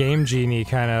like a Game Genie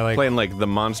kind of like. Playing like the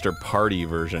Monster Party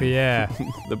version. Yeah.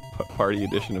 The party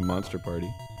edition of Monster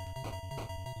Party.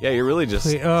 Yeah, you're really just.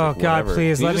 Please, oh like, God, whatever.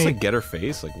 please Can let you just, me like get her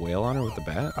face, like wail on her with the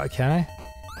bat. Can I?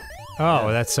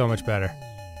 Oh, that's so much better.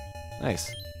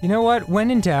 Nice. You know what? When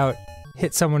in doubt,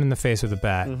 hit someone in the face with a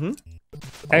bat. Mm-hmm.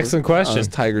 Excellent question. This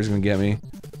tiger's gonna get me.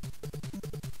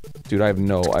 Dude, I have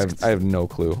no clue. I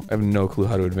have no clue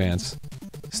how to advance.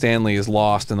 Stanley is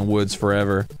lost in the woods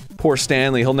forever. Poor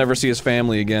Stanley, he'll never see his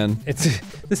family again. It's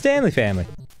the Stanley family.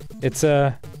 It's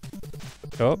oh,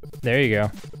 there you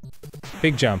go.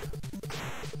 Big jump.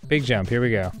 Big jump, here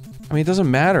we go. I mean, it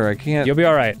doesn't matter, I can't- You'll be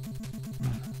alright.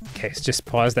 Okay, so just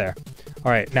pause there.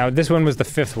 Alright, now this one was the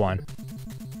 5th one.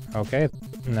 Okay,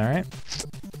 alright.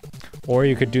 Or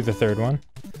you could do the 3rd one.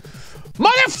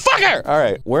 Motherfucker!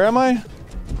 Alright, where am I?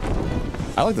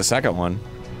 I like the second one.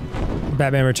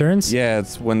 Batman Returns? Yeah,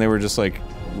 it's when they were just like,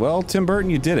 well, Tim Burton,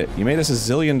 you did it. You made us $1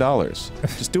 zillion.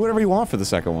 Just do whatever you want for the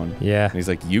second one. Yeah. And he's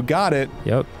like, you got it.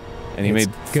 Yep. And he It's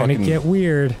made gonna fucking- get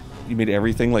weird. He made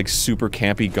everything like super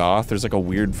campy goth. There's like a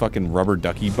weird fucking rubber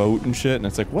ducky boat and shit, and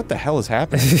it's like, what the hell is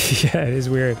happening? Yeah, it is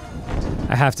weird.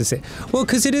 I have to say. Well,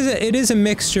 because it is a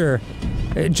mixture.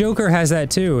 Joker has that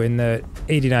too in the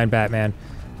 '89 Batman.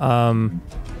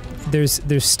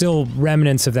 There's still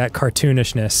remnants of that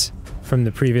cartoonishness from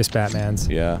the previous Batmans.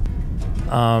 Yeah.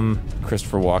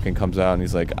 Christopher Walken comes out and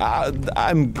he's like,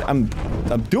 I'm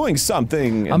doing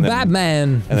something. And I'm then,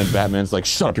 Batman. And then Batman's like,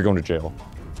 shut up, you're going to jail.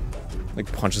 Like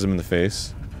punches him in the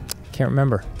face. Can't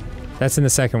remember. That's in the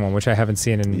second one, which I haven't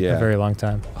seen in a very long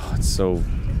time. Oh, it's so,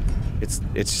 it's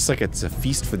just like it's a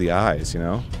feast for the eyes, you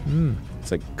know? Mm.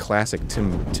 It's like classic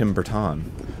Tim Burton.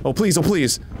 Oh please, oh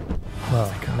please.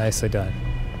 Oh, nicely done.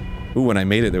 Ooh, when I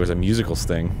made it, there was a musical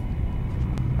sting.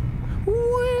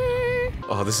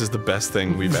 Oh, this is the best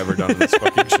thing we've ever done on this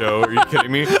fucking show. Are you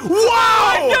kidding me?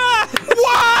 Wow!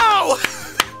 Wow!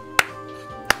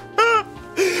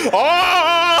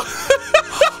 Oh!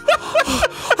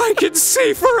 I can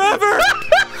see forever!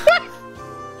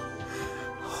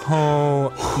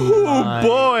 Oh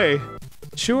boy!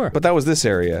 Sure. But that was this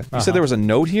area. You said there was a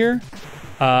note here?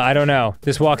 I don't know.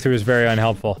 This walkthrough is very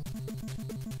unhelpful.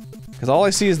 Because all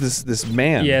I see is this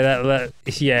man. Yeah,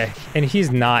 yeah, and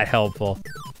he's not helpful.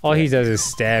 All he does is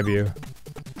stab you.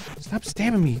 Stop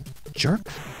stabbing me, jerk.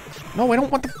 No, I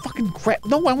don't want the fucking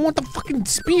no, I want the fucking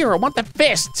spear. I want the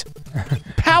fist.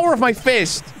 Power of my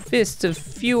fist. Fist of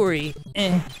fury.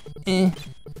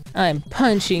 I'm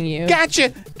punching you.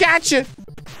 Gotcha! Gotcha!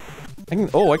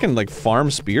 I can like farm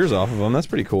spears off of them. That's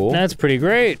pretty cool. That's pretty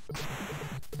great.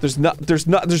 There's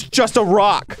just a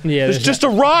rock. Yeah, there's just a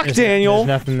rock, Daniel.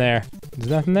 There's nothing there. There's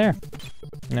nothing there.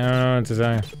 No, it's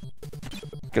a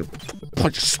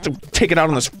take it out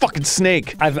on this fucking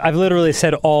snake. I've literally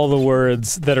said all the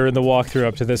words that are in the walkthrough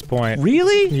up to this point.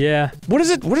 Really? Yeah. What does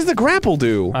the grapple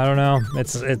do? I don't know.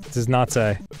 It does not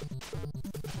say.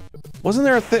 Wasn't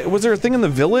there was there a thing in the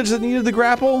village that needed the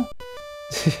grapple?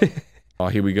 Oh,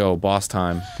 here we go. Boss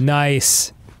time.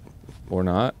 Nice. Or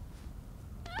not.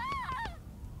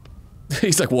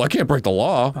 He's like, well, I can't break the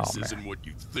law. This isn't what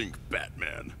you think,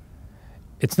 Batman.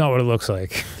 It's not what it looks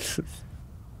like.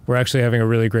 We're actually having a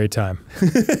really great time.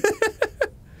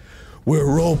 We're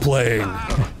role-playing.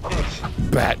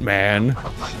 Batman.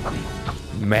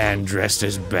 Man dressed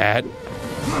as Bat.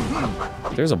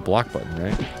 There's a block button,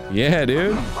 right? Yeah,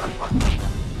 dude.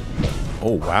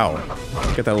 Oh, wow.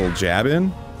 Get that little jab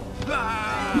in.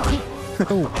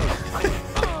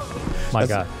 My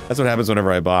God. That's what happens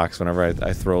whenever I box. Whenever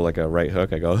I throw like a right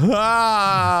hook, I go,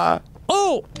 ah!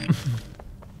 Oh!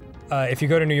 If you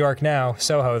go to New York now,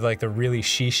 Soho, like the really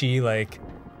shishi, like,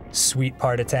 sweet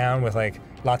part of town with like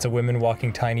lots of women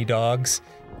walking tiny dogs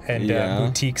and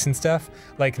boutiques and stuff,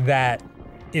 like that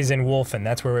is in Wolfen.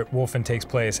 That's where Wolfen takes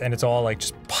place, and it's all like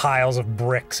just piles of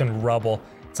bricks and rubble.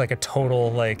 It's like a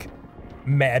total like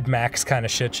Mad Max kind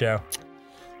of shit show.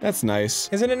 That's nice.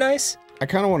 Isn't it nice? I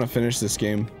kind of want to finish this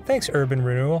game. Thanks, Urban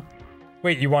Renewal.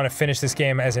 Wait, you want to finish this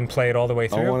game as in play it all the way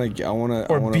through? I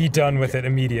wanna be done with it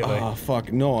immediately. Oh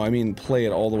fuck, no, I mean play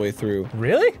it all the way through.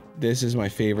 Really? This is my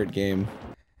favorite game.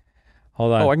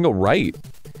 Hold on. Oh, I can go right.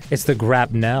 It's the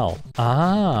grapnel.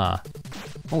 Ah.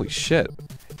 Holy shit.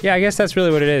 Yeah, I guess that's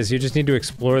really what it is. You just need to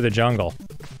explore the jungle.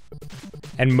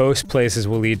 And most places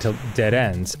will lead to dead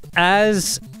ends,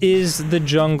 as is the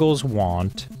jungle's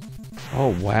wont.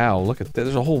 Oh wow, look at that.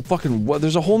 There's a whole fucking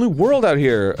there's a whole new world out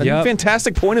here. A new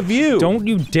fantastic point of view. Don't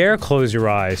you dare close your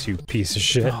eyes, you piece of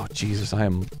shit. Oh Jesus, I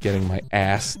am getting my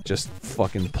ass just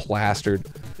fucking plastered.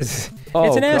 It's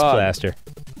an ass plaster.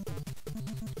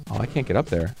 Oh, I can't get up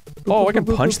there. Oh, I can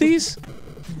punch these?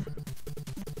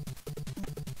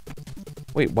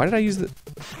 Wait, why did I use the...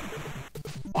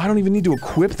 Oh, I don't even need to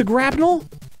equip the grapnel?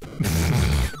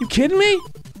 You kidding me?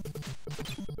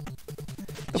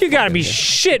 You gotta be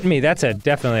shitting me. That's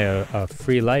definitely a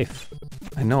free life.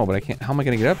 I know, but I can't... How am I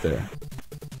gonna get up there?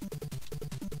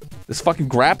 This fucking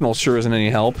grapnel sure isn't any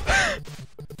help.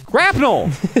 Grapnel!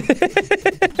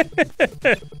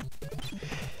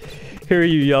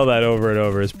 Hearing you yell that over and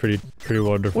over is pretty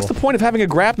wonderful. What's the point of having a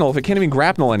grapnel if it can't even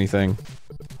grapnel anything?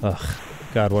 Ugh.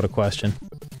 God, what a question.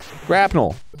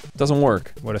 Grapnel. Doesn't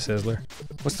work. What a sizzler.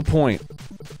 What's the point?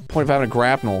 Point of having a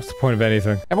grapnel. What's the point of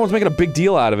anything? Everyone's making a big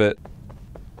deal out of it.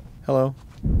 Hello.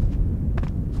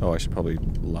 Oh, I should probably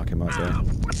lock him out there.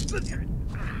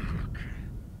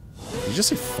 Did you just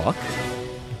say fuck?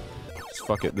 Just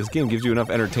fuck it. This game gives you enough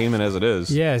entertainment as it is.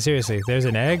 Yeah, seriously. There's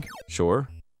an egg? Sure.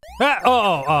 Ah,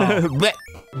 oh.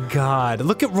 God,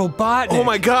 look at Robotnik. Oh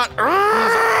my god!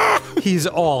 He's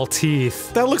all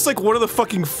teeth. That looks like one of the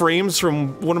fucking frames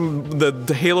from one of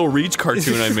the Halo Reach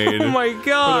cartoon I made. Oh my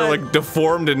god! Where they're like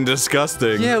deformed and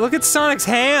disgusting. Yeah, look at Sonic's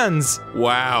hands.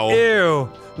 Wow. Ew.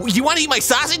 You want to eat my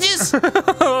sausages?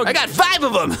 I got 5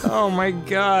 of them. Oh my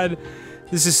god.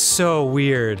 This is so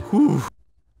weird. Whew.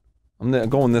 I'm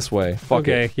going this way. Fuck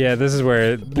it. Okay, yeah, this is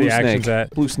where the action's at.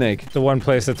 Blue snake. The one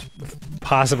place that's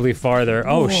possibly farther.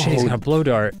 Oh shit, he's got a blow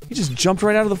dart. He just jumped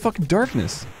right out of the fucking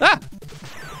darkness. Ah!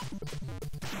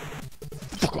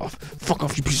 Fuck off. Fuck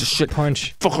off, you piece of shit.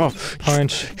 Punch. Fuck off.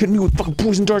 Punch. Hit me with fucking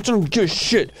poison darts, I don't give a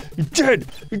shit. You're dead.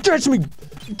 You're dead to me.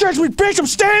 You're dead to me, bitch, I'm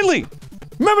Stanley!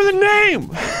 Remember the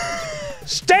name!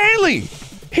 Stanley!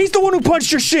 He's the one who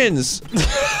punched your shins!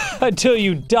 Until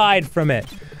you died from it.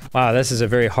 Wow, this is a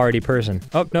very hardy person.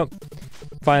 Oh, nope.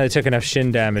 Finally took enough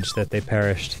shin damage that they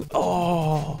perished.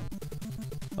 Oh.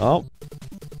 Oh.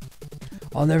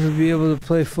 I'll never be able to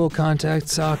play full contact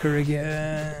soccer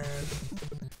again.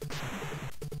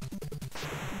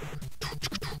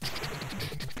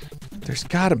 There's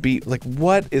gotta be, like,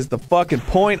 what is the fucking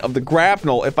point of the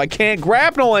grapnel if I can't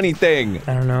grapnel anything?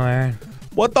 I don't know, Aaron.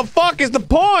 What the fuck is the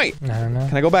point? I don't know.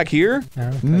 Can I go back here?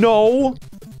 Okay. No.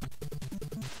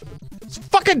 There's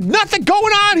fucking nothing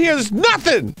going on here, there's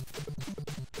nothing!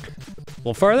 A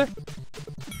little further?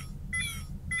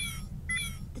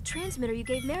 The transmitter you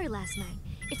gave Mary last night.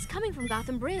 It's coming from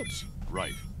Gotham Bridge.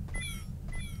 Right.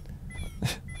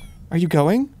 Are you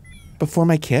going? Before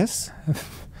my kiss?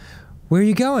 Where are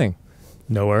you going?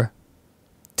 Nowhere.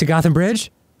 To Gotham Bridge?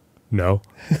 No.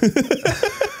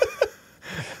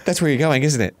 That's where you're going,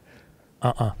 isn't it?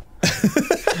 Uh-uh.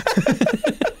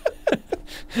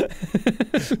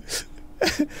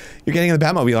 You're getting in the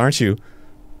Batmobile, aren't you?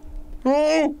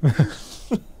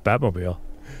 Batmobile.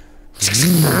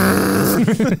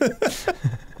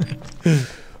 I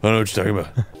don't know what you're talking about.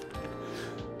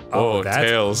 Oh,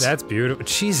 Tails. That's beautiful.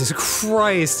 Jesus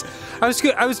Christ. I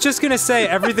was just gonna say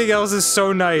everything else is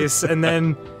so nice, and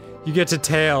then you get to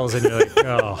Tails and you're like,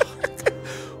 oh.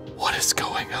 What is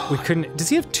going on? We couldn't. Does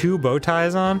he have 2 bow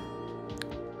ties on?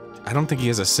 I don't think he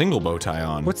has a single bow tie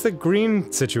on. What's the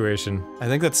green situation? I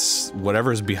think that's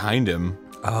whatever's behind him.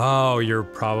 Oh, you're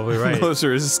probably right. Those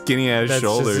are his skinny ass That's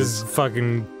shoulders. just his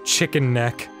fucking chicken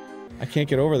neck. I can't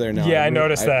get over there now. Yeah, I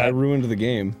noticed that. I ruined the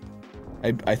game.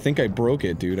 I think I broke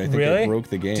it, dude. I think Really? I broke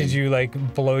the game. Did you like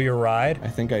blow your ride? I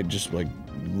think I just like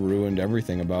ruined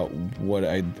everything about what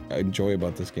I enjoy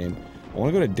about this game. I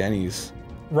want to go to Denny's.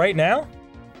 Right now?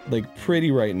 Like pretty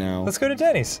right now. Let's go to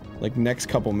Denny's. Like next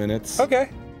couple minutes.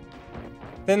 Okay.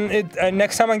 Then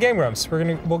next time on Game Grumps,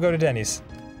 we'll go to Denny's.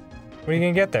 What are you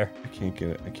gonna get there? I can't get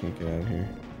it. I can't get out of here.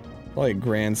 Probably a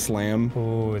Grand Slam.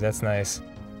 Ooh, that's nice.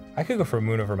 I could go for a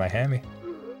moon over my hammy.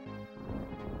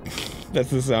 That's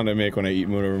the sound I make when I eat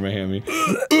moon over my hammy.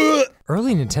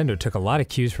 Early Nintendo took a lot of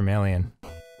cues from Alien.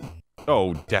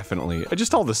 Oh, definitely.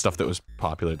 Just all the stuff that was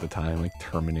popular at the time, like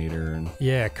Terminator and...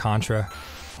 Yeah, Contra.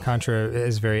 Contra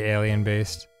is very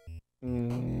Alien-based.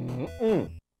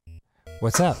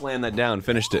 What's up? Laying that down,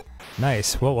 finished it.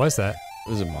 Nice. What was that? It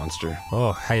was a monster.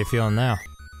 Oh, how you feeling now?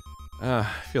 I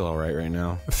feel alright right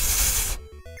now.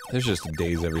 There's just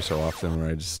days every so often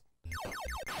where I just...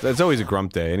 It's always a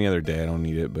Grump day. Any other day I don't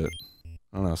need it, but...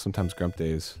 I don't know, sometimes Grump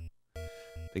days...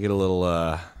 They get a little,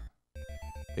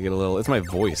 it's my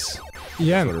voice.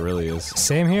 Yeah. That's what it really is.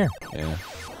 Same here. Yeah.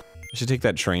 I should take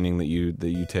that training that you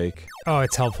take. Oh,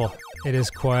 it's helpful. It is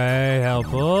quite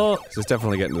helpful. 'Cause it's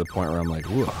definitely getting to the point where I'm like,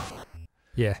 whoa.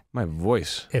 Yeah. My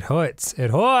voice. It hurts.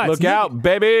 It hurts. Look out,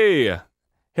 baby!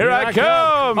 Here I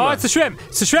come! Oh, it's a shrimp!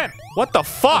 It's a shrimp! What the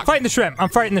fuck? I'm fighting the shrimp. I'm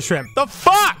fighting the shrimp. The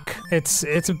fuck?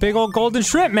 It's a big old golden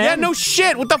shrimp, man. Yeah, no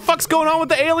shit! What the fuck's going on with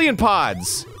the alien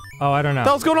pods? Oh, I don't know. What the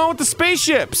hell's going on with the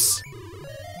spaceships?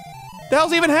 The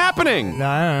hell's even happening? No,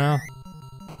 I don't know.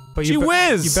 But Gee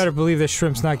whiz! You better believe this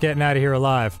shrimp's not getting out of here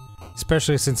alive.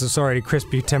 Especially since it's already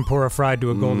crispy tempura fried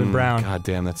to a golden brown. God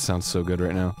damn, that sounds so good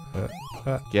right now.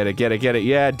 Get it.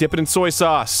 Yeah, dip it in soy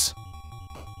sauce.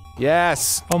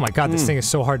 Yes! Oh my god, this thing is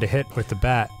so hard to hit with the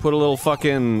bat. Put a little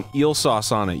fucking eel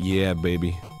sauce on it. Yeah,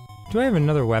 baby. Do I have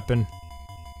another weapon?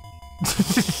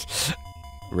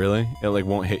 Really? It like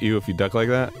won't hit you if you duck like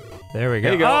that? There we go.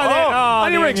 There you go.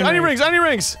 Onion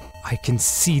rings! I can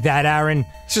see that, Aaron.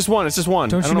 It's just one.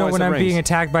 Don't you know when I'm being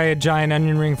attacked by a giant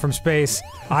onion ring from space?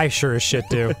 I sure as shit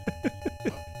do.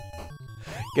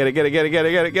 Get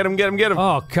him.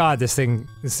 Oh god, this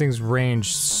thing's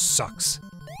range sucks.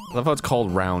 I love how it's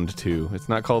called round 2. It's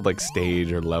not called like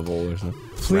stage or level or something.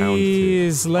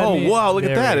 Please let me. Oh wow, look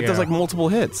at that. It go. does like multiple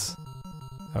hits.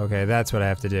 Okay, that's what I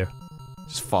have to do.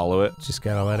 Just follow it. Just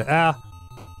gotta let it. Oh,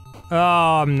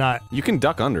 I'm not. You can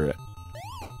duck under it.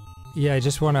 Yeah, I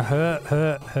just wanna hurt.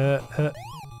 I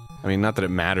mean, not that it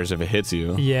matters if it hits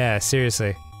you. Yeah,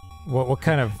 seriously. What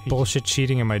kind of bullshit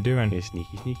cheating am I doing?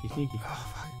 Sneaky. Oh,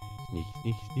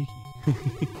 Sneaky.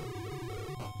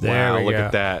 There wow, we look go.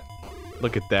 at that.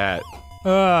 Look at that.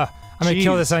 I'm gonna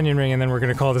kill Jeez. this onion ring and then we're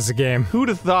gonna call this a game. Who'd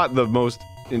have thought the most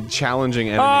challenging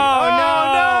enemy?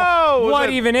 Oh, no! Was What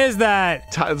that- even is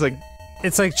that?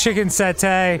 It's like chicken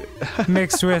satay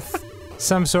mixed with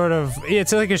some sort of.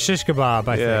 It's like a shish kebab,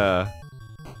 I think. yeah.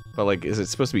 But like, is it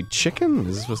supposed to be chicken?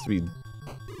 Is it supposed to be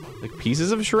like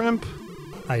pieces of shrimp?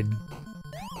 I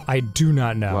do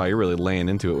not know. Wow, you're really laying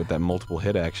into it with that multiple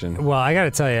hit action. Well, I gotta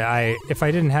tell you, if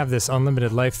I didn't have this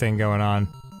unlimited life thing going on,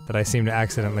 that I seem to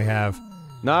accidentally have,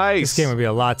 Nice. this game would be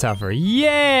a lot tougher.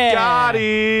 Yeah!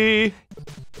 Gotti!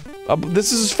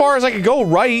 This is as far as I could go,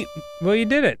 right? Well, you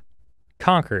did it.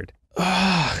 Conquered.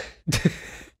 Ah!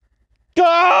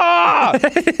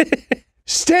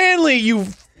 Stanley, you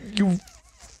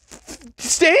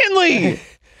Stanley!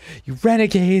 You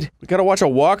renegade. We gotta watch a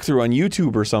walkthrough on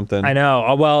YouTube or something. I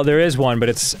know. Well, there is one, but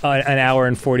it's an hour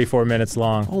and 44 minutes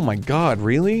long. Oh my god,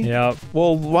 really? Yep.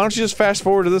 Well, why don't you just fast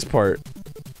forward to this part?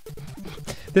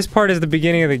 This part is the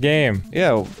beginning of the game.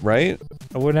 Yeah, right?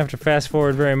 I wouldn't have to fast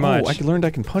forward very much. Oh, I learned I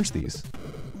can punch these.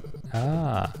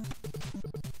 Ah.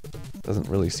 Doesn't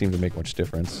really seem to make much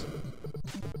difference.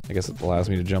 I guess it allows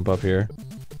me to jump up here.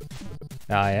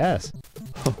 Ah, yes.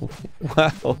 Oh,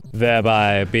 wow.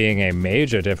 Thereby being a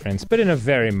major difference, but in a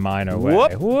very minor way.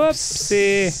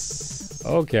 Whoopsie.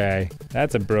 Okay,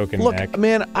 that's a broken Look, neck.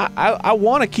 man, I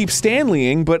want to keep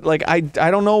Stanleying, but like I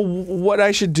don't know what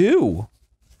I should do.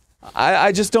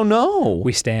 I just don't know.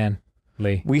 We stan,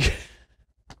 Lee. I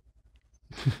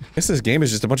guess this game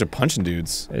is just a bunch of punching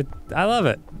dudes. I love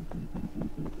it.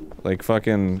 Like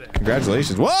fucking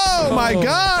congratulations. Whoa, my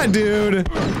god, dude!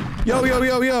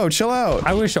 Yo, chill out.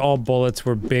 I wish all bullets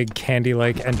were big,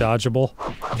 candy-like, and dodgeable.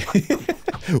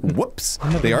 Whoops.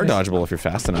 They are dodgeable if you're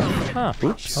fast enough. Huh.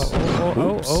 Oops.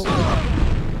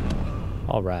 Oh.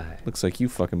 All right. Looks like you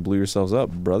fucking blew yourselves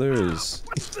up, brothers.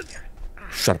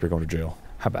 Shut up, you're going to jail.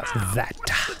 How about that?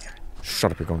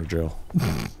 Shut up, you're going to jail.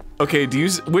 Okay,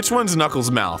 which one's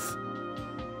Knuckles' mouth?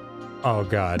 Oh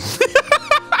god.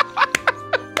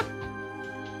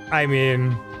 I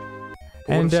mean,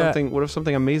 What if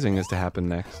something amazing is to happen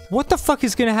next? what the fuck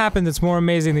is gonna happen that's more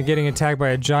amazing than getting attacked by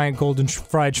a giant golden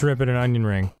fried shrimp in an onion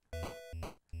ring?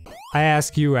 I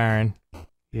ask you, Aaron.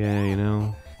 Yeah, you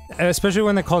know. Especially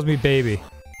one that calls me baby.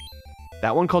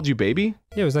 That one called you baby?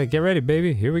 Yeah, it was like, get ready,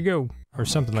 baby, here we go. Or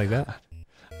something like that.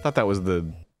 I thought that was the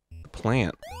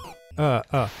plant.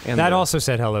 And that also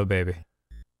said hello, baby.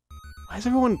 Why is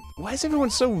everyone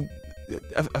so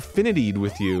affinitied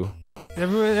with you?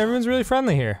 Everyone's really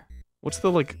friendly here. What's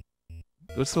the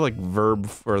verb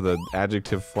or the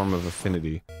adjective form of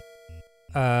affinity?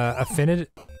 Affinited?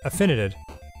 Affinited?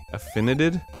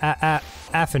 Affentine.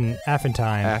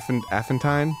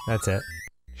 Affentine? That's it.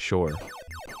 Sure.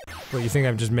 What, you think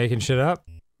I'm just making shit up?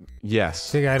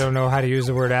 Yes. Think I don't know how to use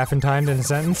the word affentine in a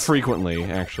sentence? Frequently,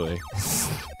 actually.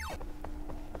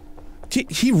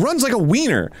 He runs like a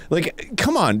wiener. Like,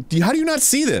 come on, how do you not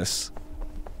see this?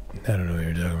 I don't know what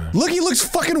you're talking about. Look, he looks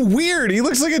fucking weird. He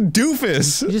looks like a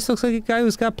doofus. He just looks like a guy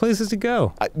who's got places to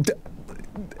go.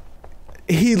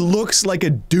 He looks like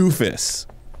a doofus.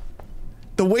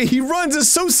 The way he runs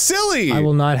is so silly. I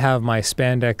will not have my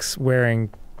spandex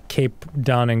wearing, cape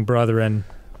donning brethren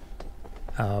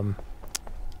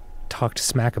talked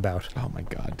smack about. Oh my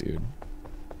god, dude.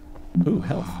 Ooh,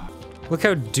 health. Look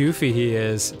how doofy he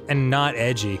is, and not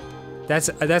edgy. That's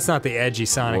not the edgy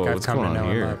Sonic I've come to know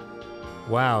him of.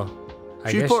 Wow.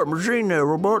 She's part machine there.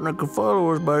 Robotnik can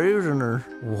follow us by using her.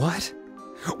 What?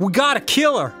 We gotta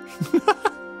kill her!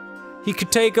 He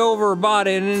could take over her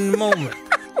body in any moment.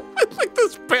 Like the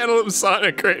this panel of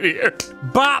Sonic right here.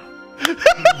 Bop!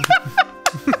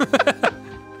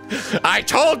 I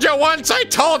told you once, I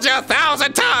told you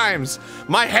 1,000 times!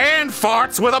 My hand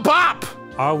farts with a bop!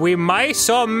 Are we mice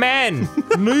or men?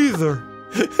 Neither.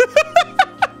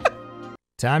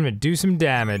 Time to do some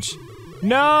damage.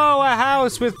 No, a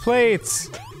house with plates!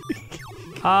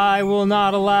 I will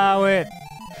not allow it.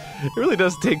 It really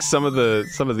does take some of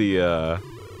the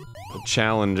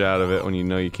challenge out of it when you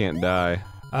know you can't die.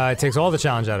 It takes all the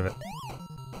challenge out of it.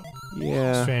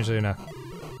 Yeah. Strangely enough.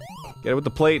 Get it with the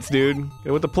plates, dude. Get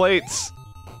it with the plates.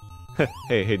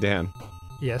 hey, Dan.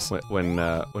 Yes. When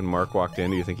Mark walked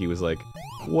in, do you think he was like,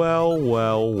 well,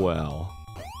 well, well?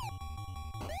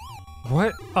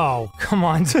 What? Oh, come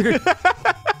on, dude.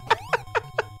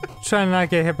 Trying to not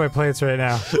get hit by plates right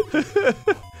now.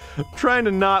 Trying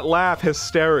to not laugh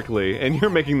hysterically, and you're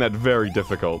making that very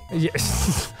difficult.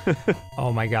 Yes.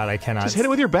 Oh my god, I cannot. Just hit it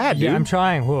with your bat, dude. Yeah, I'm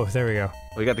trying. Whoa, there we go.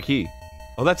 Oh, you got the key.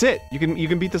 Oh, that's it. You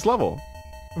can beat this level.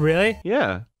 Really?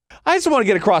 Yeah. I just want to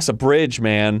get across a bridge,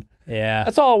 man. Yeah.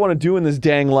 That's all I want to do in this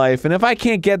dang life, and if I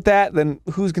can't get that, then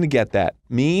who's gonna get that?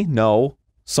 Me? No.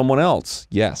 Someone else?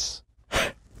 Yes.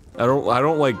 I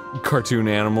don't like cartoon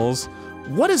animals.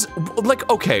 What is, like,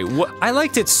 okay, what? I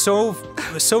liked it so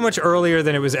much earlier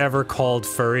than it was ever called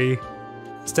furry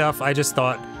stuff. I just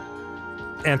thought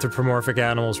anthropomorphic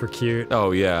animals were cute.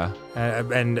 Oh, yeah.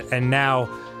 And now,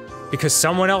 because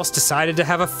someone else decided to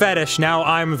have a fetish, now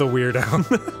I'm the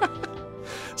weirdo.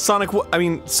 Sonic,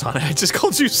 Sonic, I just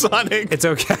called you Sonic. It's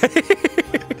okay.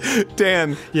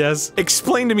 Dan. Yes?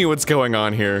 Explain to me what's going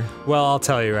on here. Well, I'll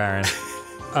tell you, Aaron.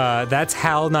 That's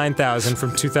HAL 9000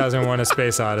 from 2001: A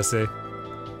Space Odyssey.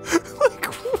 Like,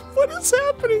 what is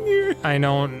happening here? I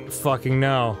don't fucking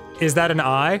know. Is that an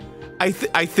eye? I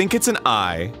think it's an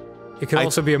eye. It could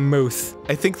also be a mouth.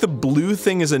 I think the blue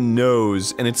thing is a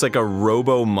nose, and it's like a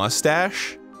robo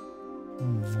mustache.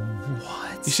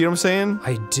 What? You see what I'm saying?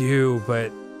 I do, but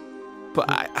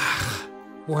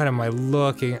what am I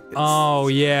looking? Oh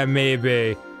yeah,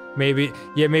 maybe. Maybe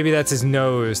that's his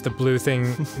nose. The blue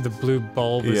thing, the blue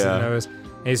bulb is his nose.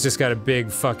 And he's just got a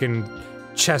big fucking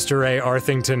Chester A.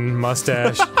 Arthington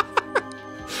mustache.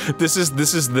 This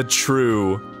is the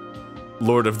true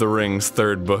Lord of the Rings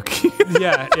third book.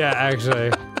 yeah,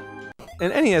 actually.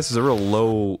 And NES is a real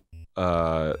low,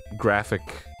 graphic.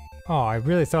 Oh, I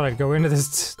really thought I'd go into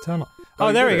this tunnel.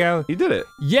 Oh, there we go. You did it.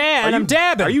 Yeah, and I'm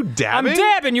dabbing. Are you dabbing? I'm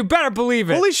dabbing, you better believe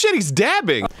it. Holy shit, he's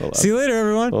dabbing. See you later,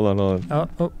 everyone. Hold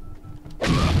on.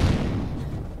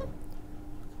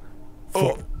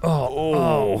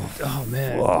 Oh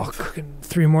man. Fucking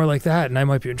 3 more like that and I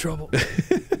might be in trouble.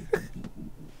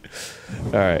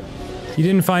 Alright. You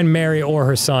didn't find Mary or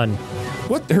her son.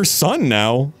 What? Her son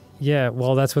now? Yeah,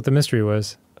 well that's what the mystery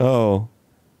was. Oh.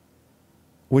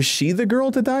 Was she the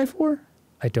girl to die for?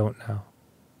 I don't know.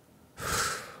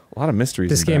 A lot of mysteries.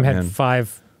 This in game that, had man.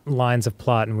 5 lines of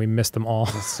plot and we missed them all.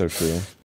 That's so true.